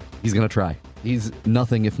from that? He's going to try. He's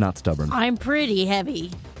nothing if not stubborn. I'm pretty heavy.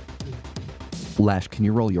 Lash, can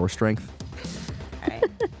you roll your strength? All right.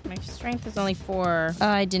 My strength is only 4. Oh,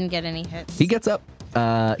 I didn't get any hits. He gets up.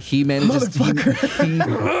 He manages.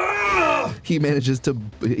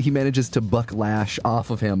 He manages to buck Lash off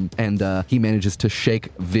of him, and he manages to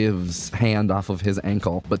shake Viv's hand off of his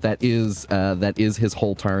ankle. But that is his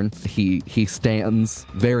whole turn. He stands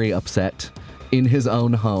very upset in his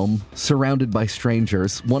own home, surrounded by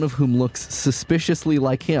strangers, one of whom looks suspiciously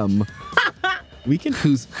like him. We can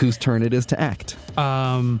Whose turn it is to act.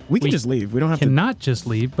 we can just leave. We don't have to. Cannot just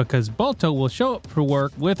leave because Balto will show up for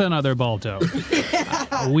work with another Balto.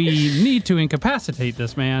 We need to incapacitate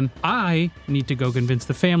this man. I need to go convince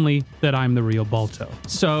the family that I'm the real Balto.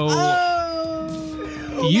 So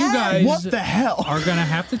you guys What the hell? are going to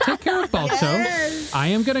have to take care of Balto. I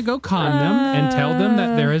am going to go con them and tell them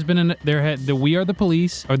that that we are the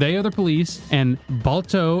police, or they are the police, and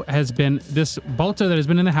Balto that has been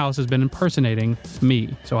in the house has been impersonating me.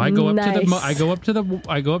 So I go up to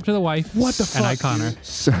the wife. What the fuck? And I con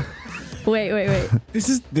her. Wait. This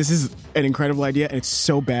is an incredible idea, and it's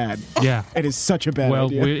so bad. Yeah. It is such a bad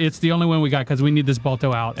idea. It's the only one we got because we need this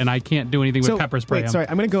Balto out, and I can't do anything with pepper spray. Sorry,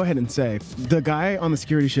 I'm going to go ahead and say the guy on the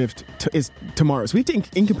security shift is tomorrow, so we have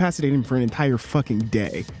to incapacitate him for an entire fucking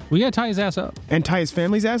day We gotta tie his ass up. and tie his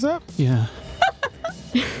family's ass up. Yeah.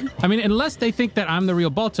 I mean, unless they think that I'm the real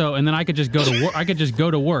Balto, and then I could just go to work. I could just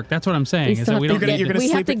go to work. That's what I'm saying. Is that we don't You're need gonna to- We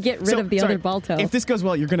have sleep to it- get rid So, of the sorry, other Balto. If this goes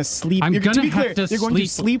well, you're going to sleep. I'm you're, gonna to be have clear, to you're going to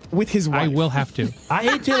sleep. sleep with his wife. I will have to. I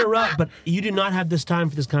hate to interrupt, but you do not have this time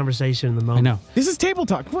for this conversation in the I moment. know. This is table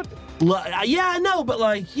talk. What? Yeah, I know, but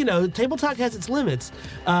table talk has its limits.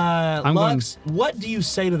 Lux, what do you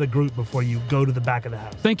say to the group before you go to the back of the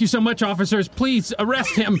house? Thank you so much, officers. Please arrest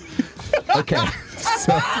him. Okay.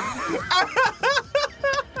 So,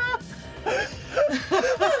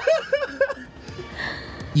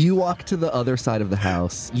 you walk to the other side of the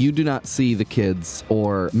house. You do not see the kids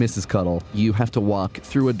or Mrs. Cuddle. You have to walk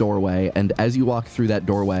through a doorway, and as you walk through that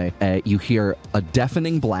doorway, you hear a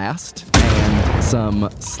deafening blast, and some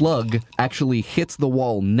slug actually hits the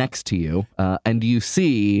wall next to you, and you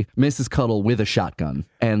see Mrs. Cuddle with a shotgun,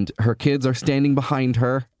 and her kids are standing behind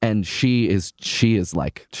her, and she's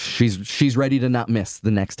ready to not miss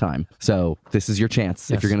the next time. So this is your chance.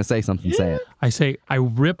 If Yes. you're going to say something, say it. I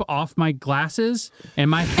rip off my glasses and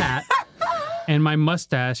my hat and my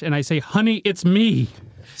mustache, and I say, "Honey, it's me."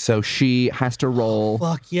 So she has to roll.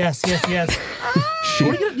 Fuck, yes.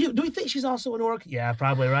 Do we think she's also an orc? Yeah,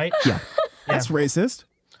 probably, right? Yeah. That's racist.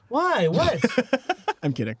 Why? What?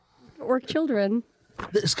 I'm kidding. Work children.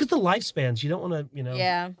 It's because the lifespans. You don't want to,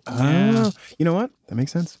 Yeah. You know what? That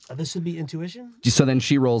makes sense. This would be intuition. So then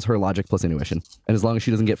she rolls her logic plus intuition. And as long as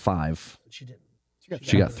she doesn't get 5, She didn't.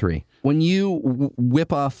 she got 3. When you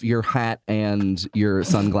whip off your hat and your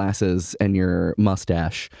sunglasses and your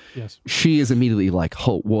mustache, Yes. she is immediately like,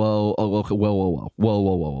 whoa,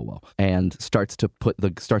 and starts to put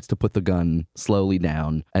the gun slowly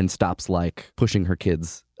down and stops like pushing her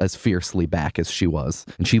kids as fiercely back as she was.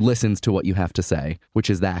 And she listens to what you have to say, which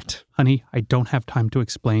is that. Honey, I don't have time to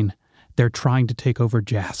explain. They're trying to take over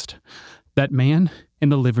Jast. That man in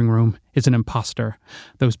the living room is an imposter.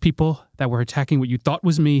 Those people that were attacking what you thought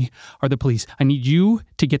was me are the police. I need you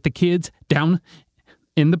to get the kids down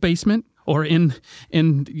in the basement or not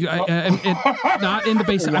in the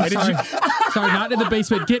basement. I'm sorry. Sorry, not in the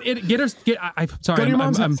basement. Get her. Sorry, Go to your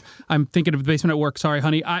mom's house. I'm thinking of the basement at work. Sorry,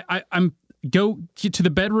 honey. I'm go to the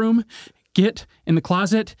bedroom. Get in the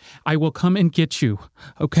closet. I will come and get you.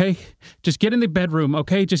 Okay? Just get in the bedroom.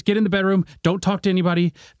 Okay? Just get in the bedroom. Don't talk to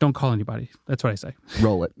anybody. Don't call anybody. That's what I say.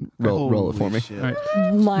 Roll it. Roll it for me. Shit. All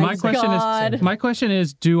right. My My question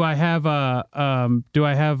is, do I have a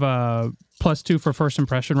 +2 for first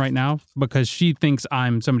impression right now? Because she thinks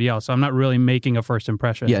I'm somebody else. So I'm not really making a first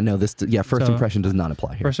impression. Yeah, no, first So- impression does not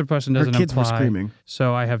apply here. First impression doesn't Her kids apply. were screaming.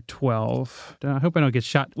 So I have 12. I hope I don't get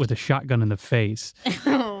shot with a shotgun in the face.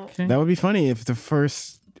 That would be funny if the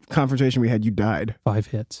first confrontation we had, you died. 5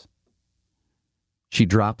 hits. She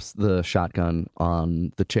drops the shotgun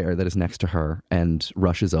on the chair that is next to her and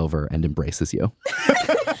rushes over and embraces you.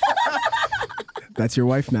 That's your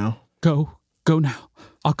wife now. Go now.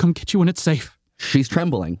 I'll come get you when it's safe. She's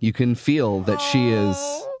trembling. You can feel that she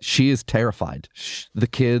is terrified. The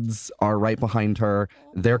kids are right behind her.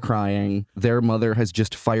 They're crying. Their mother has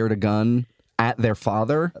just fired a gun at their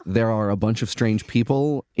father. There are a bunch of strange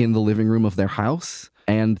people in the living room of their house,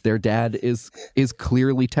 and their dad is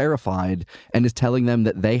clearly terrified and is telling them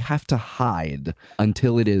that they have to hide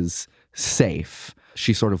until it is safe.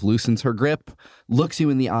 She sort of loosens her grip, looks you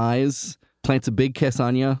in the eyes, plants a big kiss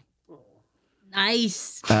on you.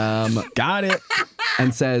 Nice. Got it.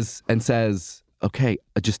 and says, okay,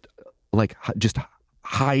 just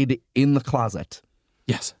hide in the closet.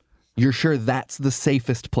 Yes. You're sure that's the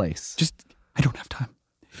safest place? I don't have time.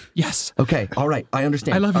 Yes. Okay, all right, I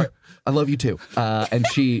understand. I love you. All right, I love you too. And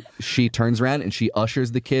she turns around and she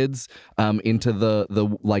ushers the kids into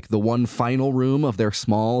the one final room of their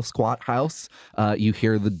small squat house. You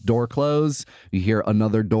hear the door close, you hear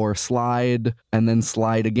another door slide, and then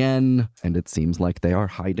slide again, and it seems like they are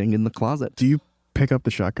hiding in the closet. Do you pick up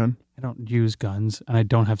the shotgun? I don't use guns, and I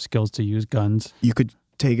don't have skills to use guns. You could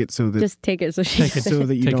take it so that Just take it so she Take it. so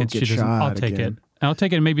that you Take don't it. get She doesn't. shot. I'll take again. it. I'll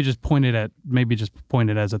take it and maybe just point it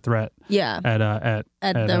as a threat Yeah. at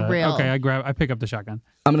the rail. Okay, I pick up the shotgun.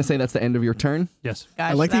 I'm going to say that's the end of your turn. Yes.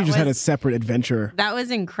 Gosh, I like that you just had a was- separate adventure. That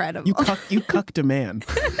was incredible. You cucked a man.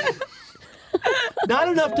 Not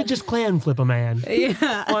enough to just clan flip a man.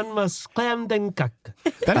 Yeah. One must clam then cuck.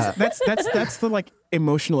 That's the like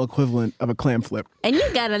emotional equivalent of a clam flip. And you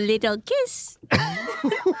got a little kiss.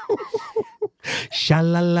 Sha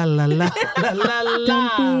la la la la la la la.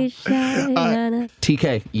 Don't be shy, Nana.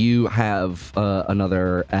 TK, you have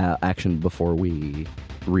another action before we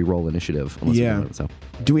re-roll initiative. unless we Yeah. want it, so.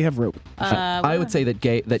 Do we have rope? I would say that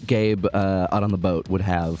Gabe out on the boat would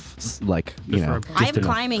have I I have enough.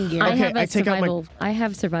 climbing gear. I Okay, have a I take out my- survival. I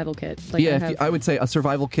have survival kit. Yeah, I would say a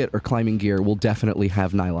survival kit or climbing gear will definitely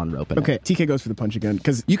have nylon rope in it. Okay, TK goes for the punch again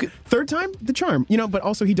because You could- third time the charm, but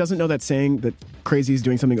also he doesn't know that saying that crazy is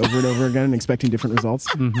doing something over and over again and expecting different results.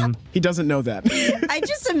 Mm-hmm. He doesn't know that. I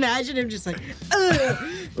just imagine him just like,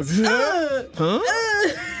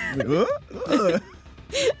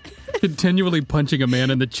 Continually punching a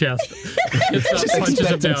man in the chest. It's not punches him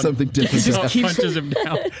expecting down. something different. It just punches him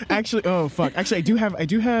down. Actually, oh fuck. Actually, I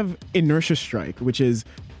do have inertia strike, which is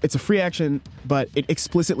it's a free action, but it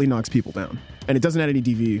explicitly knocks people down, and it doesn't add any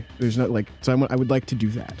DV. There's not I would like to do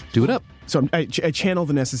that. Do it up. So I channel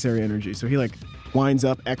the necessary energy. So he like winds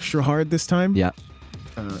up extra hard this time. Yeah.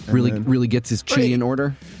 and Really, then- really gets his chi in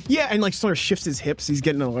order. Yeah, and like sort of shifts his hips. He's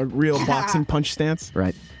getting a real boxing punch stance.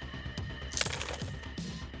 Right.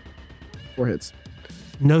 4 hits.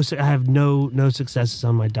 I have no successes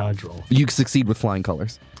on my dodge roll. You succeed with flying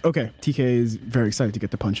colors. Okay, TK is very excited to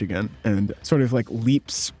get the punch again and sort of like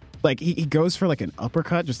leaps. Like he goes for like an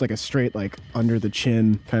uppercut, just like a straight like under the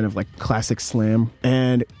chin kind of like classic slam,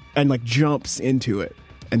 and like jumps into it.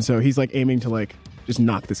 And so he's like aiming to like just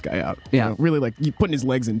knock this guy out. Yeah. You know, really like you putting his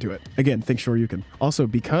legs into it. Again, think Shoryuken. Also,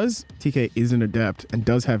 because TK is an adept and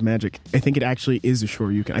does have magic, I think it actually is a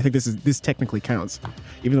Shoryuken. I think this technically counts,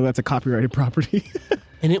 even though that's a copyrighted property.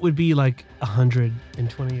 And it would be like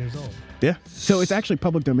 120 years old. Yeah. So it's actually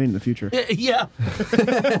public domain in the future. Yeah.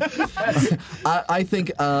 I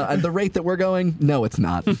think at the rate that we're going, no, it's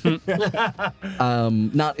not.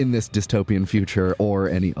 Not in this dystopian future or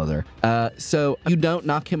any other. So you don't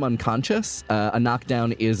knock him unconscious. A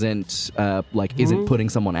knockdown isn't putting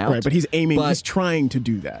someone out. Right, but he's aiming. He's trying to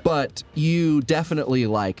do that. But you definitely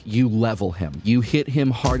you level him. You hit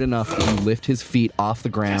him hard enough that you lift his feet off the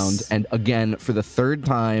ground. Yes. And again, for the third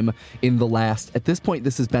time in the last, at this point,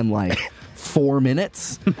 this has been 4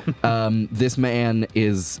 minutes. This man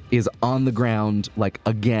is on the ground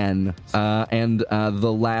again, and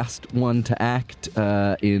the last one to act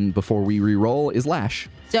in before we re-roll is Lash.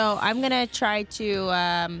 So I'm gonna try to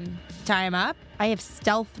tie him up. I have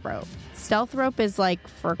stealth rope. Stealth rope is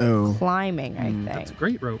for climbing. I think That's a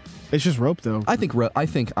great rope. It's just rope, though. I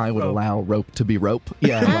think I would allow rope to be rope.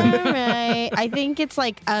 Yeah. All right. I think it's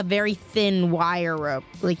a very thin wire rope.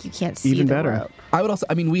 You can't see Even the better. rope. I would also,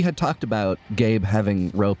 we had talked about Gabe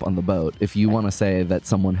having rope on the boat. If you want to say that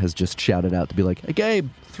someone has just shouted out to be hey, Gabe,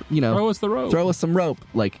 Throw us the rope. Throw us some rope.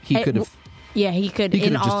 He could have. Yeah, he could He in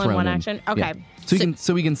could've just all in thrown one in. action. Okay. Yeah.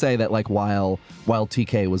 So we can say that while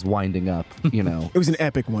TK was winding up, It was an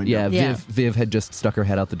epic one. yeah, Yeah. Viv had just stuck her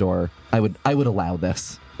head out the door. I would allow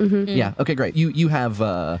this. Yeah. Okay. Great. You have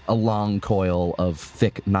a long coil of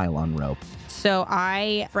thick nylon rope. So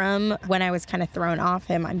from when I was kind of thrown off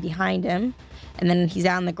him, I'm behind him. And then he's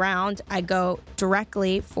on the ground. I go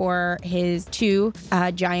directly for his 2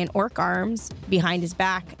 giant orc arms behind his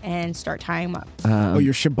back and start tying him up.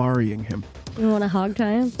 You're shibariing him. You want to hog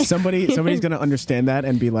tie him? Somebody's going to understand that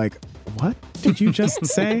and be like, what did you just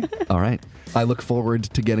say? All right. I look forward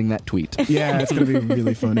to getting that tweet. Yeah, it's going to be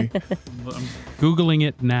really funny. I'm Googling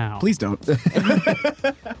it now. Please don't.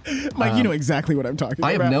 Mike, you know exactly what I'm talking about.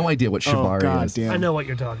 I have no idea what shibari Oh, God is. damn. I know what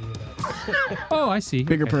you're talking about. Oh, I see.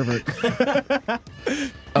 Bigger Okay. pervert.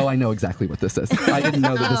 Oh, I know exactly what this is. I didn't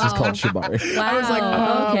know that this was called shibari. Wow. I was like,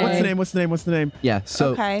 okay. what's the name? Yeah. So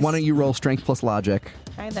Okay. why don't you roll strength plus logic?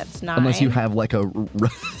 Okay, that's 9. Unless you have a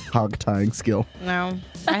hog tying skill. No.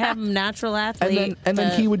 I have a natural athlete. And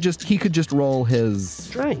then he could just roll his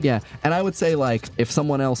Strength. Yeah. And I would say if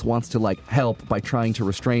someone else wants to help by trying to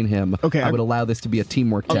restrain him, Okay, I would allow this to be a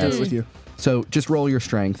teamwork I'll do test. it with you. So just roll your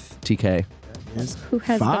strength, TK. Who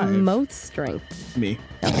has 5. the most strength? Me.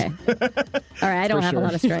 Okay. All right, I don't For have sure. a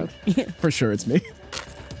lot of strength. For sure, it's me.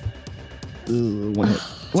 Ooh, one hit. So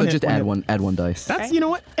One hit, just one add hit. one dice. That's, Okay. you know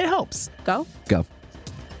what? It helps. Go. Go.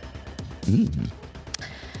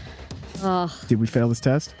 Did we fail this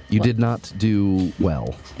test? You did not do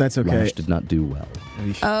well. That's okay. Lash did not do well.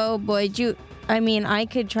 Oh, boy. I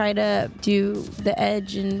could try to do the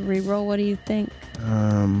edge and re-roll. What do you think?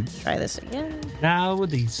 Try this again. Now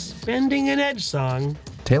with the Spending an Edge song,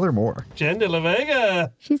 Taylor Moore. Jen de la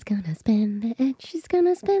Vega. She's gonna spin the edge. She's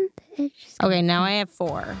gonna spin the edge. Okay, now I have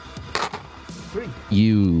 4.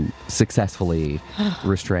 You successfully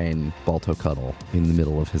restrain Balto Cuddle in the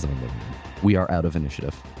middle of his own living room. We are out of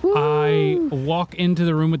initiative. I walk into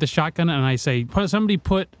the room with the shotgun and I say, somebody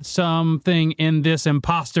put something in this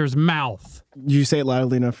imposter's mouth. You say it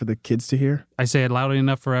loudly enough for the kids to hear? I say it loudly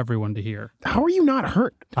enough for everyone to hear. How are you not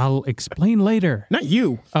hurt? I'll explain later. Not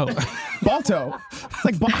you. Oh, Balto.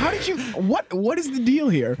 How did you... What is the deal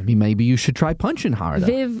here? Maybe you should try punching harder.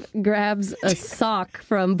 Viv grabs a sock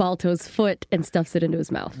from Balto's foot and stuffs it into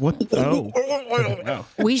his mouth. What? Oh.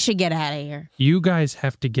 We should get out of here. you guys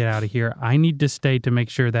have to get out of here. I need to stay to make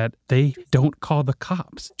sure that they don't call the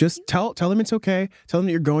cops. Just tell them it's okay. Tell them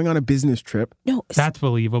that you're going on a business trip. No. That's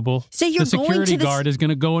believable. Say you're the going security to the guard is going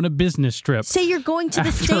to go on a business trip. Say you're going to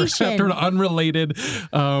the station. After an unrelated,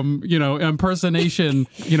 impersonation,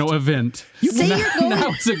 event. Say you're going- Now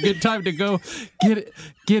is a good time to go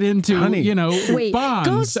get into, Honey. Wait,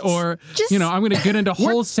 bonds go or, just- I'm going to get into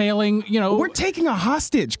wholesaling, We're taking a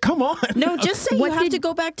hostage. Come on. No, just say you have to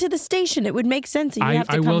go back to the station. It would make sense. And you have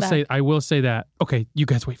to come back. I will say that. Okay, you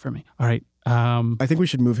guys wait for me. All right. I think we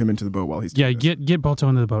should move him into the boat while he's doing this. Get Balto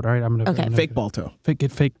into the boat. All right, I'm gonna Okay. Fake Balto.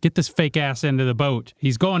 Get this fake ass into the boat.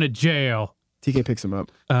 He's going to jail. TK picks him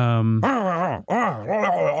up.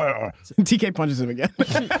 TK punches him again.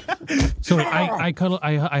 So I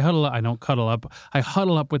huddle up. I don't cuddle up. I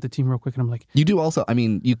huddle up with the team real quick, and I'm like, You do also,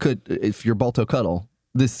 you could, if you're Balto Cuddle,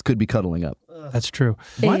 this could be cuddling up. that's true,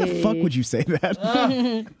 Why the fuck would you say that?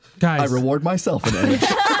 I guys. reward myself an edge.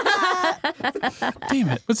 Damn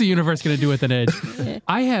it. What's the universe going to do with an edge?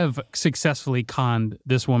 I have successfully conned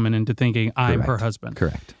this woman into thinking I'm her husband.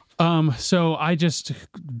 Correct. So I just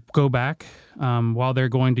go back while they're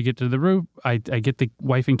going to get to the room. I get the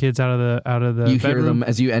wife and kids out of the You bedroom. hear them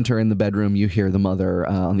as you enter in the bedroom. You hear the mother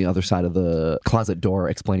on the other side of the closet door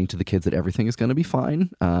explaining to the kids that everything is going to be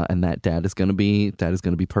fine and that dad is going to be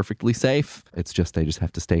perfectly safe. It's just they just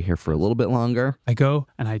have to stay here for a little bit longer. I go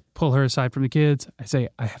and I pull her aside from the kids. I say,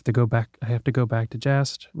 I have to go back to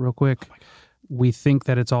Jest real quick. We think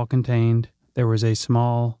that it's all contained. There was a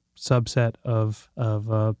small subset of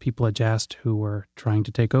people at Jest who were trying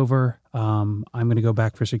to take over. I'm going to go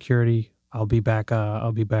back for security. I'll be back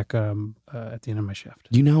at the end of my shift.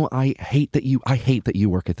 You know, I hate that you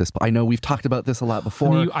work at this. I know we've talked about this a lot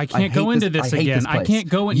before. Honey, I can't go into this again. I can't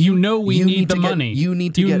go in. We need the money. You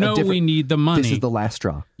need to get a different. We need the money. This is the last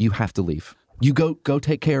straw. You have to leave. You go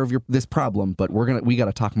take care of this problem, but we got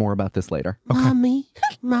to talk more about this later. Okay. Mommy,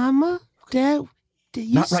 Mama, Dad,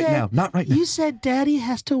 Not right now. You said Daddy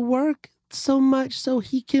has to work so much so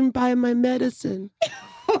he can buy my medicine.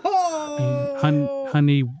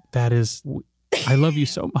 Honey, that is, I love you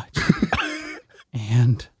so much.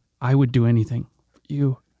 And I would do anything for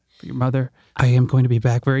you, for your mother. I am going to be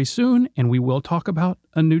back very soon, and we will talk about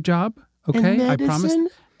a new job. Okay, I promise.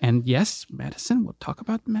 And yes, medicine. We'll talk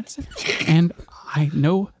about medicine. And I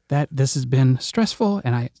know that this has been stressful,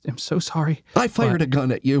 and I am so sorry. I fired a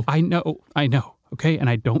gun at you. I know. Okay, and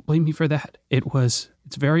I don't blame you for that. It's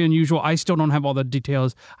very unusual. I still don't have all the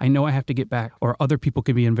details. I know I have to get back, or other people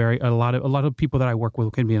could be in a lot of people that I work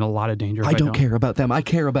with can be in a lot of danger. I don't care about them. I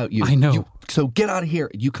care about you. I know. So get out of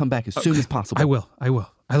here. You come back as soon as possible. I will.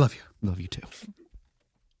 I love you. Love you too.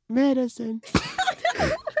 Medicine.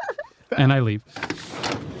 And I leave.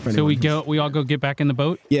 So we all go get back in the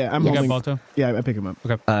boat? Yeah, I'm holding. got Balto? Yeah, I pick him up.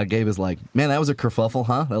 Okay. Gabe is like, man, that was a kerfuffle,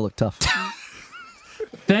 huh? That looked tough.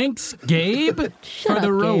 Thanks, Gabe, for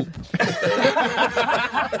the rope.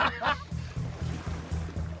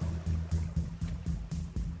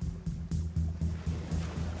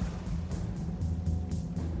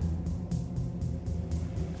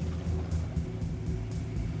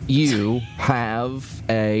 You have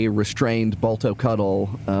a restrained Balto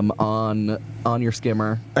Cuddle on your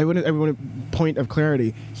skimmer. I want a point of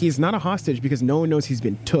clarity. He's not a hostage because no one knows he's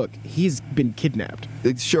been took. He's been kidnapped.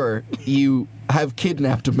 Sure, you have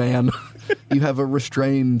kidnapped a man. You have a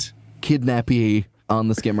restrained kidnappee on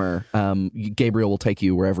the skimmer. Gabriel will take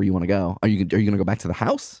you wherever you want to go. Are you going to go back to the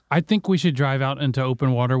house? I think we should drive out into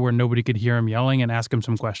open water where nobody could hear him yelling and ask him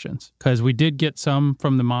some questions. Because we did get some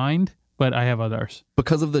from the mind, but I have others.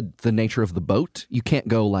 Because of the nature of the boat, you can't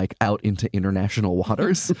go like out into international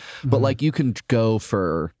waters. But you can go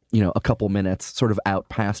for a couple minutes sort of out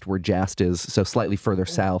past where Jest is, so slightly further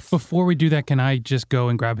south. Before we do that, can I just go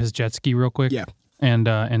and grab his jet ski real quick? Yeah.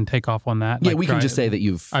 And take off on that. Yeah, we can just say that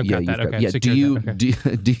you've. I've got that. Okay. Yeah. Do you? Okay. Do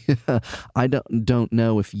you, I don't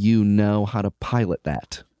know if you know how to pilot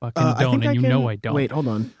that. Fucking don't, and I don't. Wait, hold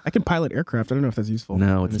on. I can pilot aircraft. I don't know if that's useful.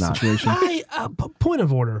 No, it's not. Situation. Point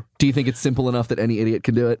of order. Do you think it's simple enough that any idiot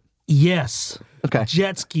can do it? Yes. Okay.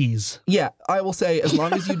 Jet skis. Yeah, I will say, as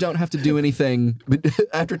long as you don't have to do anything,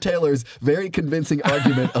 after Taylor's very convincing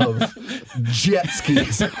argument of jet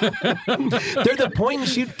skis. They're the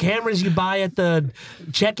point-and-shoot cameras you buy at the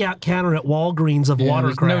checkout counter at Walgreens of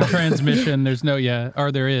watercraft. There's no transmission. There's no,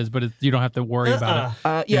 or there is, but you don't have to worry about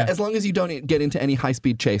it. Yeah, as long as you don't get into any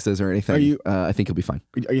high-speed chases or anything, I think you'll be fine.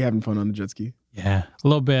 Are you having fun on the jet ski? Yeah, a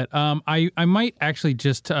little bit. I might actually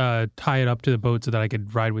just tie it up to the boat so that I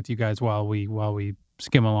could ride with you guys while we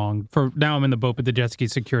skim along. For now, I'm in the boat, but the jet ski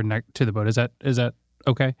secured to the boat. Is that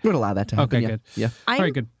okay? You would allow that to happen. Okay, good. Yeah. All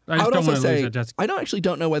right, good. I just would don't also want to lose say, that jet ski. I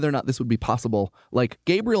don't know whether or not this would be possible. Like,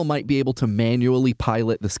 Gabriel might be able to manually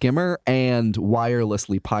pilot the skimmer and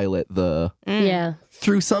wirelessly pilot the... Yeah.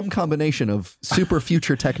 Through some combination of super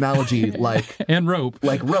future technology like... and rope.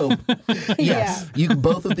 Like rope. Yes.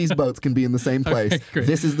 Both of these boats can be in the same place. Okay,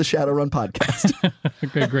 this is the Shadowrun podcast.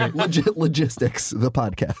 Okay, great. Logistics, the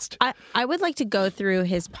podcast. I would like to go through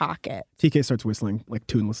his pocket. TK starts whistling, like,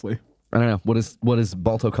 tunelessly. I don't know. What does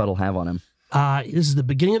Balto Cuddle have on him? This is the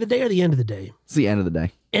beginning of the day or the end of the day? It's the end of the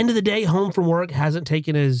day. End of the day, home from work, hasn't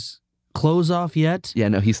taken his clothes off yet. Yeah,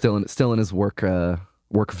 no, he's still in his work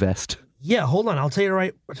vest. Yeah, hold on. I'll tell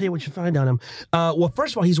you what you find on him. Well,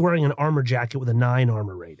 first of all, he's wearing an armor jacket with a 9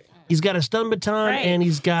 armor rating. He's got a stun baton, and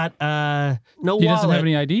he's got no wallet. He doesn't have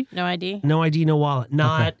any ID? No ID? No ID, no wallet.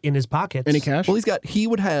 Not in his pockets. Any cash? Well, he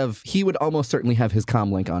would almost certainly have his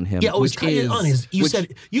comlink on him. Yeah, which is on his. You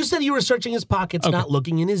said you were searching his pockets, not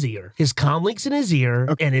looking in his ear. His comlink's in his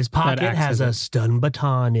ear, and his pocket has a stun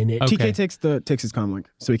baton in it. TK takes his comlink,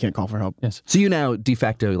 so he can't call for help. Yes. So you now de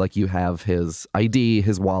facto you have his ID,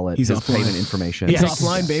 his wallet, his payment information. He's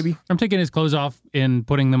offline, baby. I'm taking his clothes off and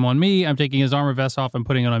putting them on me. I'm taking his armor vest off and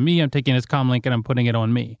putting it on me. I'm taking his comlink and I'm putting it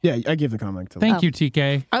on me. Yeah, I give the comlink to Thank you,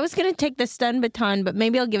 TK. I was going to take the stun baton, but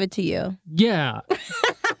maybe I'll give it to you. Yeah.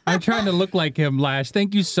 I'm trying to look like him, Lash.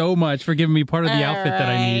 Thank you so much for giving me part of the outfit that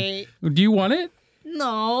I need. Do you want it?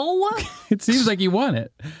 No. It seems like you want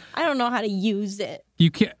it. I don't know how to use it.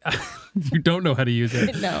 You can't. You don't know how to use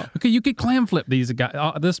it. No. Okay, you could clam flip these guys.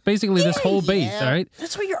 This whole base. All right.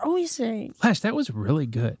 That's what you're always saying. Lash, that was really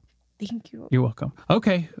good. Thank you. You're welcome.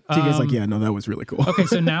 Okay. TK's like, yeah, no, that was really cool. Okay,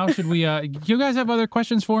 so now should we? You guys have other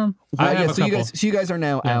questions for him? I have a couple. You guys are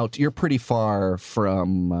now out. You're pretty far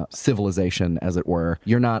from civilization, as it were.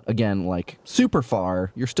 You're not again super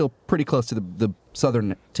far. You're still pretty close to the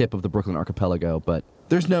southern tip of the Brooklyn archipelago, but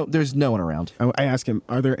there's no one around. I ask him,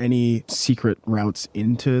 are there any secret routes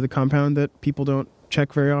into the compound that people don't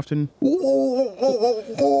check very often?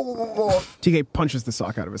 TK punches the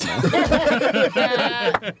sock out of his mouth.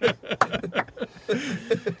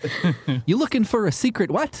 You looking for a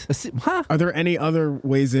secret what? Huh? Are there any other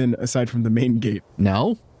ways in aside from the main gate?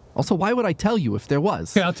 No. Also, why would I tell you if there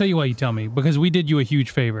was? Okay, I'll tell you why you tell me. Because we did you a huge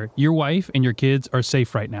favor. Your wife and your kids are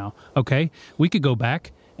safe right now, okay? We could go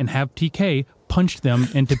back and have TK punch them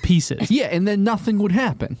into pieces. Yeah, and then nothing would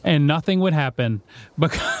happen. And nothing would happen.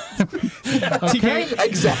 Because TK,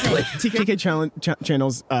 exactly. TK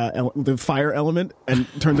channels the fire element and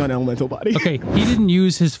turns on elemental body. Okay, he didn't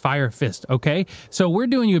use his fire fist, okay? So we're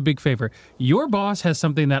doing you a big favor. Your boss has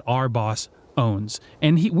something that our boss owns,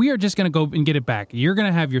 and we are just going to go and get it back. You're going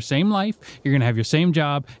to have your same life, you're going to have your same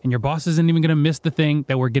job, and your boss isn't even going to miss the thing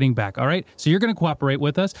that we're getting back, all right? So you're going to cooperate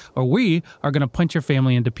with us, or we are going to punch your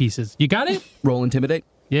family into pieces. You got it? Roll intimidate.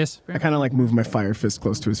 Yes. I kind of move my fire fist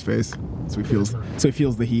close to his face so he feels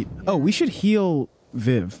the heat. Oh, we should heal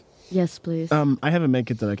Viv. Yes, please. I have a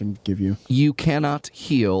medkit that I can give you. You cannot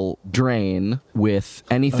heal Drain with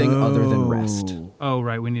anything other than rest. Oh,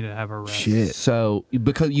 right. We need to have her rest. Shit. So,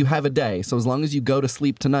 because you have a day, so as long as you go to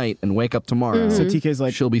sleep tonight and wake up tomorrow, So TK's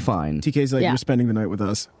like, she'll be fine. TK's like, you're spending the night with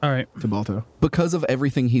us. All right. To Balto. Because of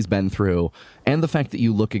everything he's been through and the fact that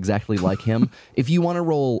you look exactly like him, if you want to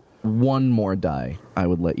roll one more die, I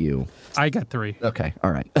would let you. I got 3. Okay,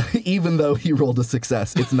 all right. Even though he rolled a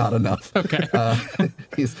success, it's not enough. Okay.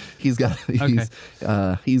 He's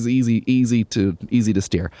easy to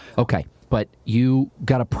steer. Okay, but you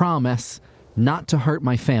got to promise not to hurt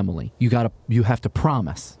my family. You have to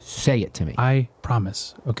promise. Say it to me. I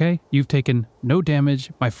promise, okay? You've taken no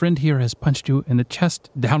damage. My friend here has punched you in the chest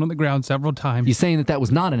down on the ground several times. You're saying that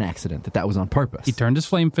was not an accident, that was on purpose. He turned his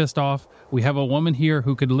flame fist off. We have a woman here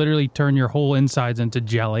who could literally turn your whole insides into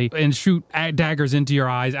jelly and shoot daggers into your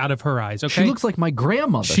eyes out of her eyes, okay? She looks like my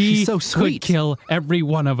grandmother. She's so sweet. Could kill every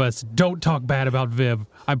one of us. Don't talk bad about Viv.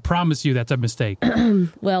 I promise you that's a mistake.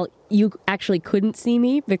 Well, you actually couldn't see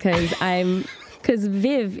me because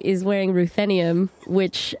Viv is wearing ruthenium,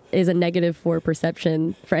 which is a -4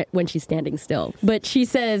 perception for when she's standing still. But she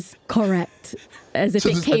says correct, as if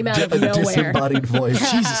it came out of nowhere. Disembodied voice.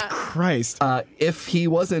 Jesus Christ. If he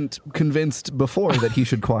wasn't convinced before that he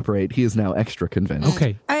should cooperate, he is now extra convinced.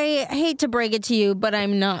 Okay. I hate to break it to you, but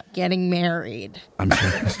I'm not getting married. I'm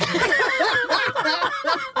sure.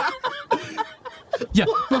 Yeah,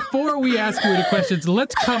 before we ask you any questions,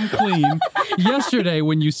 let's come clean. Yesterday,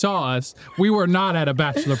 when you saw us, we were not at a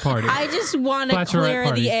bachelor party. I just want to clear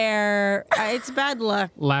the air. It's bad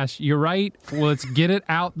luck. Lash, you're right. Let's get it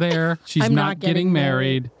out there. She's not getting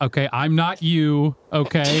married. Okay, I'm not you.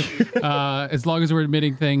 Okay, as long as we're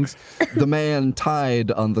admitting things. The man tied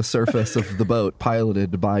on the surface of the boat,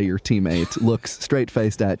 piloted by your teammate, looks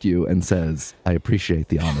straight-faced at you and says, I appreciate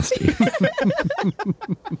the honesty.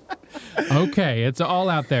 Okay, it's all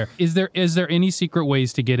out there. Is there any secret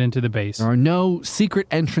ways to get into the base? There are no secret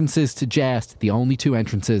entrances to Jast. The only 2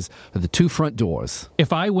 entrances are the 2 front doors.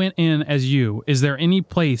 If I went in as you, is there any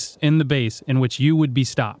place in the base in which you would be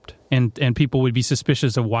stopped and people would be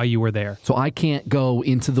suspicious of why you were there? So I can't go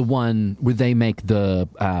into the one where they make the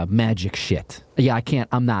magic shit. Yeah, I can't.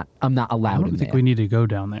 I'm not allowed I don't in think there. we need to go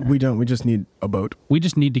down there. We don't. We just need a boat. We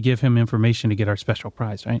just need to give him information to get our special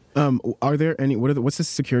prize, right? Are there any? What's the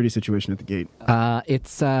security situation at the gate?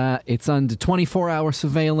 It's under 24-hour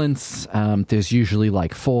surveillance. There's usually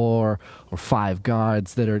like 4 or 5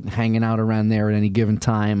 guards that are hanging out around there at any given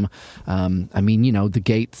time. I mean,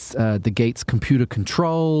 the gate's computer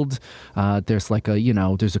controlled. There's like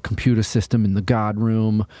there's a computer system in the guard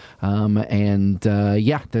room, and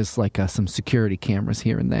there's like some security cameras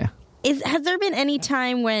here and there. Has there been any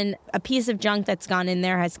time when a piece of junk that's gone in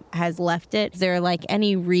there has left it? Is there like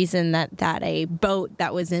any reason that a boat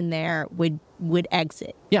that was in there would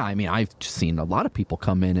exit? Yeah, I mean, I've just seen a lot of people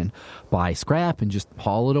come in and buy scrap and just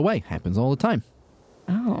haul it away. Happens all the time.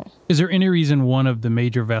 Oh. Is there any reason one of the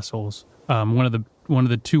major vessels, one of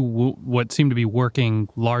the two what seem to be working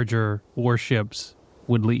larger warships,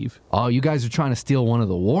 would leave? Oh, you guys are trying to steal one of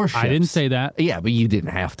the warships. I didn't say that. Yeah, but you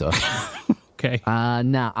didn't have to. Okay.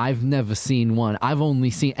 No, I've never seen one. I've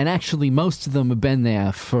only seen, and actually most of them have been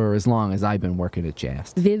there for as long as I've been working at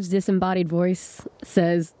Jast. Viv's disembodied voice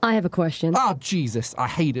says, I have a question. Oh, Jesus. I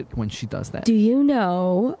hate it when she does that. Do you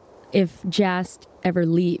know if Jast ever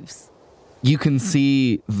leaves? You can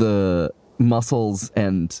see the muscles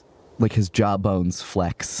and like his jawbones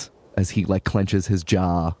flex as he like clenches his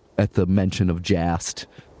jaw at the mention of Jast.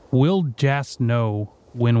 Will Jast know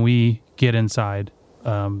when we get inside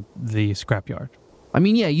the scrapyard? I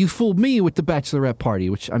mean, yeah, you fooled me with the bachelorette party,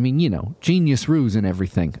 which, I mean, genius ruse and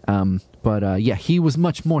everything. But he was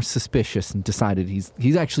much more suspicious and decided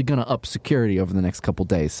he's actually going to up security over the next couple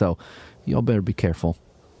days. So y'all better be careful.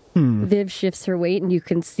 Viv shifts her weight and you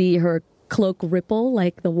can see her cloak ripple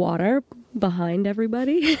like the water behind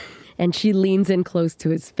everybody. And she leans in close to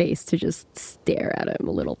his face to just stare at him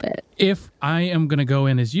a little bit. If I am going to go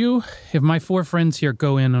in as you, if my 4 friends here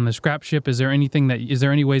go in on a scrap ship, is there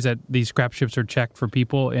any ways that these scrap ships are checked for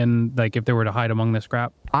people, and like if they were to hide among the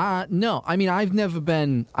scrap? No. I mean, I've never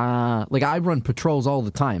been, I run patrols all the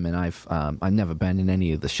time, and I've never been in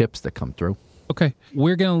any of the ships that come through. Okay.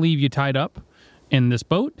 We're going to leave you tied up in this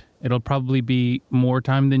boat. It'll probably be more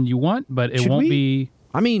time than you want, but it won't be...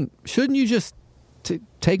 I mean, shouldn't you just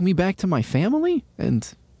take me back to my family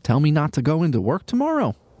and tell me not to go into work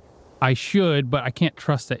tomorrow? I should, but I can't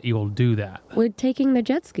trust that you'll do that. We're taking the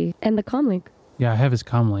jet ski and the comlink. Yeah, I have his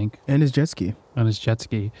comlink. And his jet ski. On his jet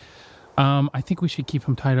ski. I think we should keep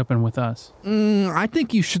him tied up and with us. I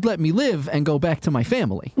think you should let me live and go back to my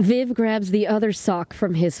family. Viv grabs the other sock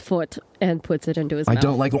from his foot and puts it into his mouth. I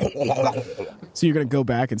don't like... So you're going to go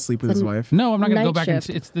back and sleep with his wife? No, I'm not going to go Night back. shift.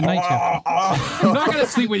 It's the night shift. I'm not going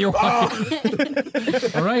to sleep with your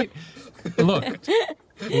wife. All right? Look,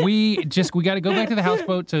 we got to go back to the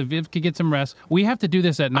houseboat so Viv could get some rest. We have to do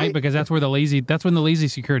this at night because that's when the lazy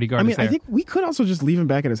security guard is there. I think we could also just leave him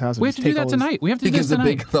back at his house. We have to do that tonight. We have to do this tonight.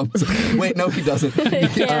 He gives a big thumbs. Wait, no, he doesn't.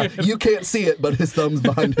 You can't see it, but his thumbs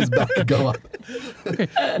behind his back go up. Okay,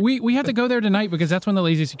 we have to go there tonight because that's when the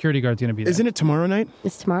lazy security guard's going to be there. Isn't it tomorrow night?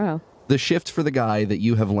 It's tomorrow. The shift for the guy that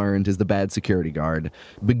you have learned is the bad security guard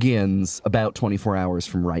begins about 24 hours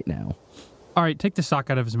from right now. All right, take the sock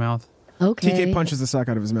out of his mouth. Okay. TK punches the sock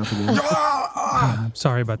out of his mouth again. I'm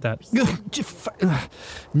sorry about that.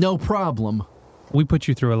 No problem. We put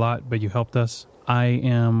you through a lot, but you helped us. I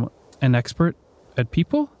am an expert at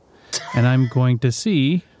people, and I'm going to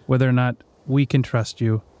see whether or not we can trust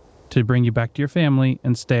you to bring you back to your family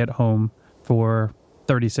and stay at home for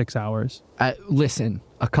 36 hours. Listen,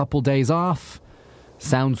 a couple days off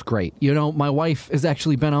sounds great. My wife has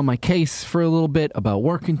actually been on my case for a little bit about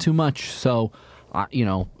working too much, so...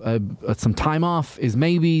 some time off is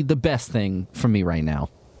maybe the best thing for me right now.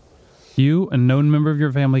 You, a known member of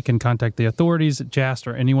your family, can contact the authorities, Jast,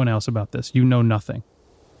 or anyone else about this. You know nothing.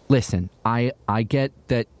 Listen, I get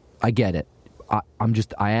that. I get it.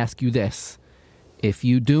 I ask you this. If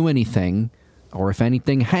you do anything, or if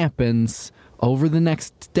anything happens over the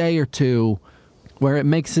next day or two, where it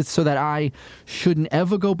makes it so that I shouldn't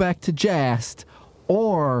ever go back to Jast,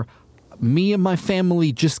 or... me and my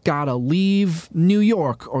family just gotta leave New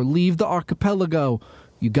York or leave the archipelago,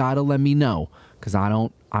 you gotta let me know, because I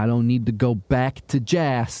don't need to go back to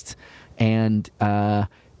Jast and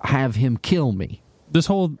have him kill me. This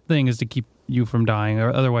whole thing is to keep you from dying,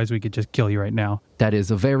 or otherwise we could just kill you right now. That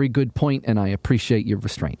is a very good point, and I appreciate your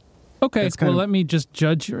restraint. Okay, well, let me just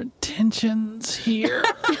judge your intentions here.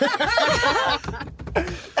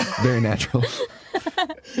 Very natural.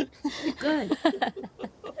 Good.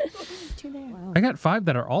 I got 5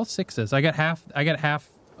 that are all 6s. I got half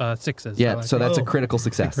 6s. Yeah, so that's a critical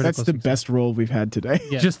success. That's the best roll we've had today.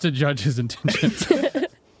 Yeah. Just to judge his intentions.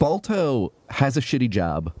 Balto has a shitty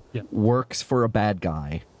job, works for a bad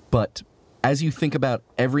guy, but as you think about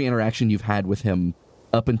every interaction you've had with him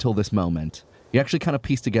up until this moment, you actually kind of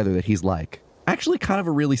piece together that he's actually kind of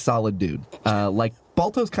a really solid dude.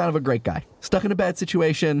 Balto's kind of a great guy. Stuck in a bad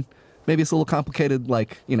situation. Maybe it's a little complicated,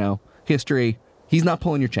 history. He's not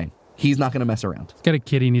pulling your chain. He's not going to mess around. He's got a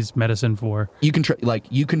kid he needs medicine for. You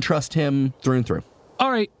can trust him through and through. All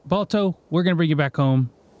right, Balto, we're going to bring you back home,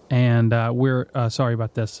 and we're sorry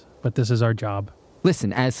about this, but this is our job.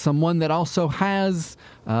 Listen, as someone that also has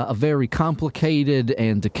a very complicated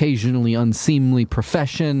and occasionally unseemly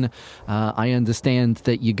profession, I understand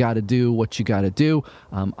that you got to do what you got to do.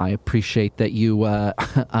 I appreciate that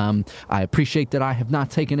I appreciate that I have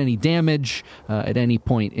not taken any damage at any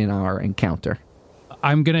point in our encounter.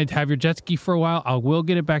 I'm going to have your jet ski for a while. I will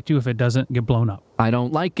get it back to you if it doesn't get blown up. I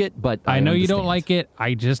don't like it, but I know understand. You don't like it.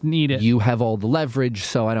 I just need it. You have all the leverage,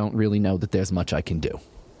 so I don't really know that there's much I can do.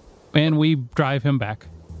 And we drive him back.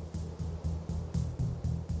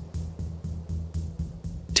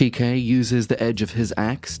 TK uses the edge of his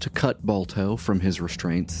axe to cut Balto from his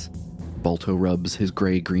restraints. Balto rubs his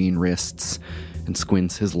gray-green wrists and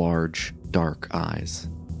squints his large, dark eyes.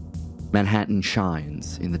 Manhattan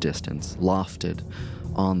shines in the distance, lofted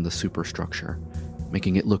on the superstructure,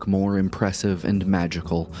 making it look more impressive and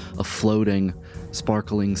magical, a floating,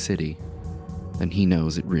 sparkling city than he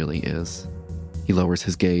knows it really is. He lowers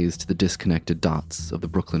his gaze to the disconnected dots of the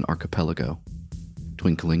Brooklyn archipelago,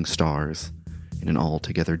 twinkling stars in an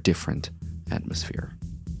altogether different atmosphere.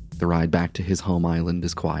 The ride back to his home island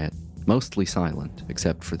is quiet, mostly silent,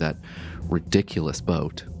 except for that ridiculous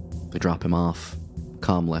boat. They drop him off,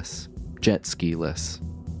 calmless, jet ski-less,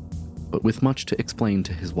 but with much to explain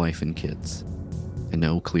to his wife and kids, and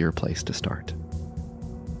no clear place to start.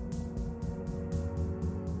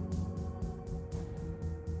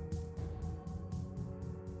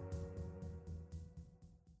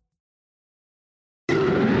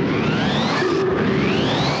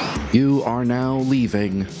 You are now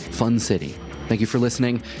leaving Fun City. Thank you for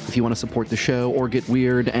listening. If you want to support the show or get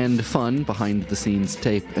weird and fun behind-the-scenes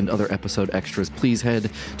tape and other episode extras, please head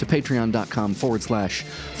to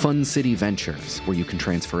patreon.com/Fun City Ventures, where you can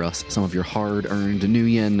transfer us some of your hard-earned new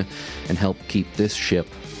yen and help keep this ship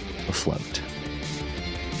afloat.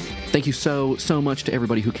 Thank you so much to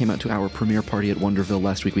everybody who came out to our premiere party at Wonderville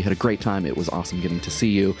last week. We had a great time. It was awesome getting to see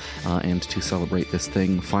you and to celebrate this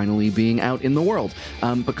thing finally being out in the world.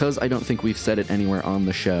 Because I don't think we've said it anywhere on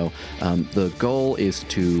the show, the goal is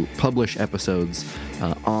to publish episodes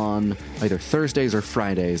on either Thursdays or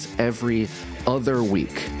Fridays every other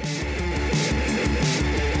week.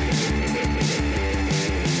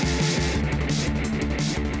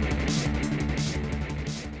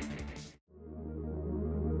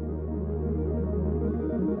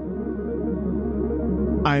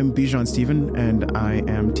 I'm Bijan Stephen, and I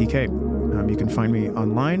am TK. You can find me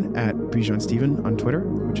online at Bijan Stephen on Twitter,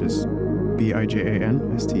 which is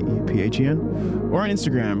BIJANSTEPHEN, or on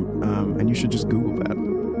Instagram, and you should just Google that.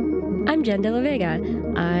 I'm Jen De La Vega.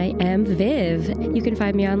 I am Viv. You can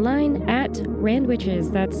find me online at Randwiches.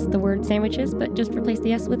 That's the word sandwiches, but just replace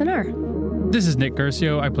the S with an R. This is Nick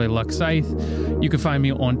Guercio. I play Lux Scythe. You can find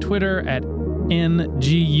me on Twitter at NGUERSH.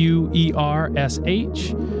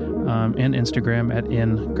 And Instagram at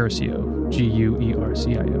NGuercio,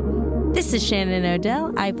 GUERCIO. This is Shannon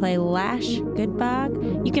Odell. I play Lash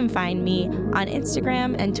Goodbog. You can find me on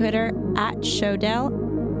Instagram and Twitter at Shodell,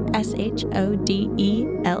 SHODELL.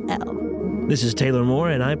 This is Taylor Moore,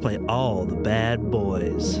 and I play all the bad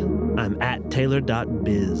boys. I'm at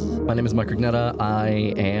Taylor.biz. My name is Mike Rignetta.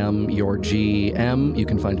 I am your GM. You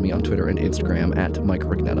can find me on Twitter and Instagram at Mike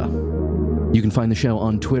Rignetta. You can find the show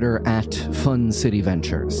on Twitter at Fun City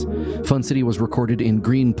Ventures. Fun City was recorded in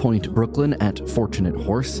Greenpoint, Brooklyn at Fortunate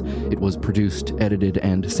Horse. It was produced, edited,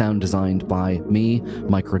 and sound designed by me,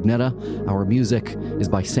 Mike Rignetta. Our music is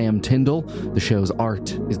by Sam Tyndall. The show's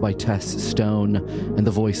art is by Tess Stone. And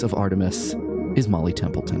the voice of Artemis is Molly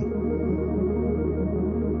Templeton.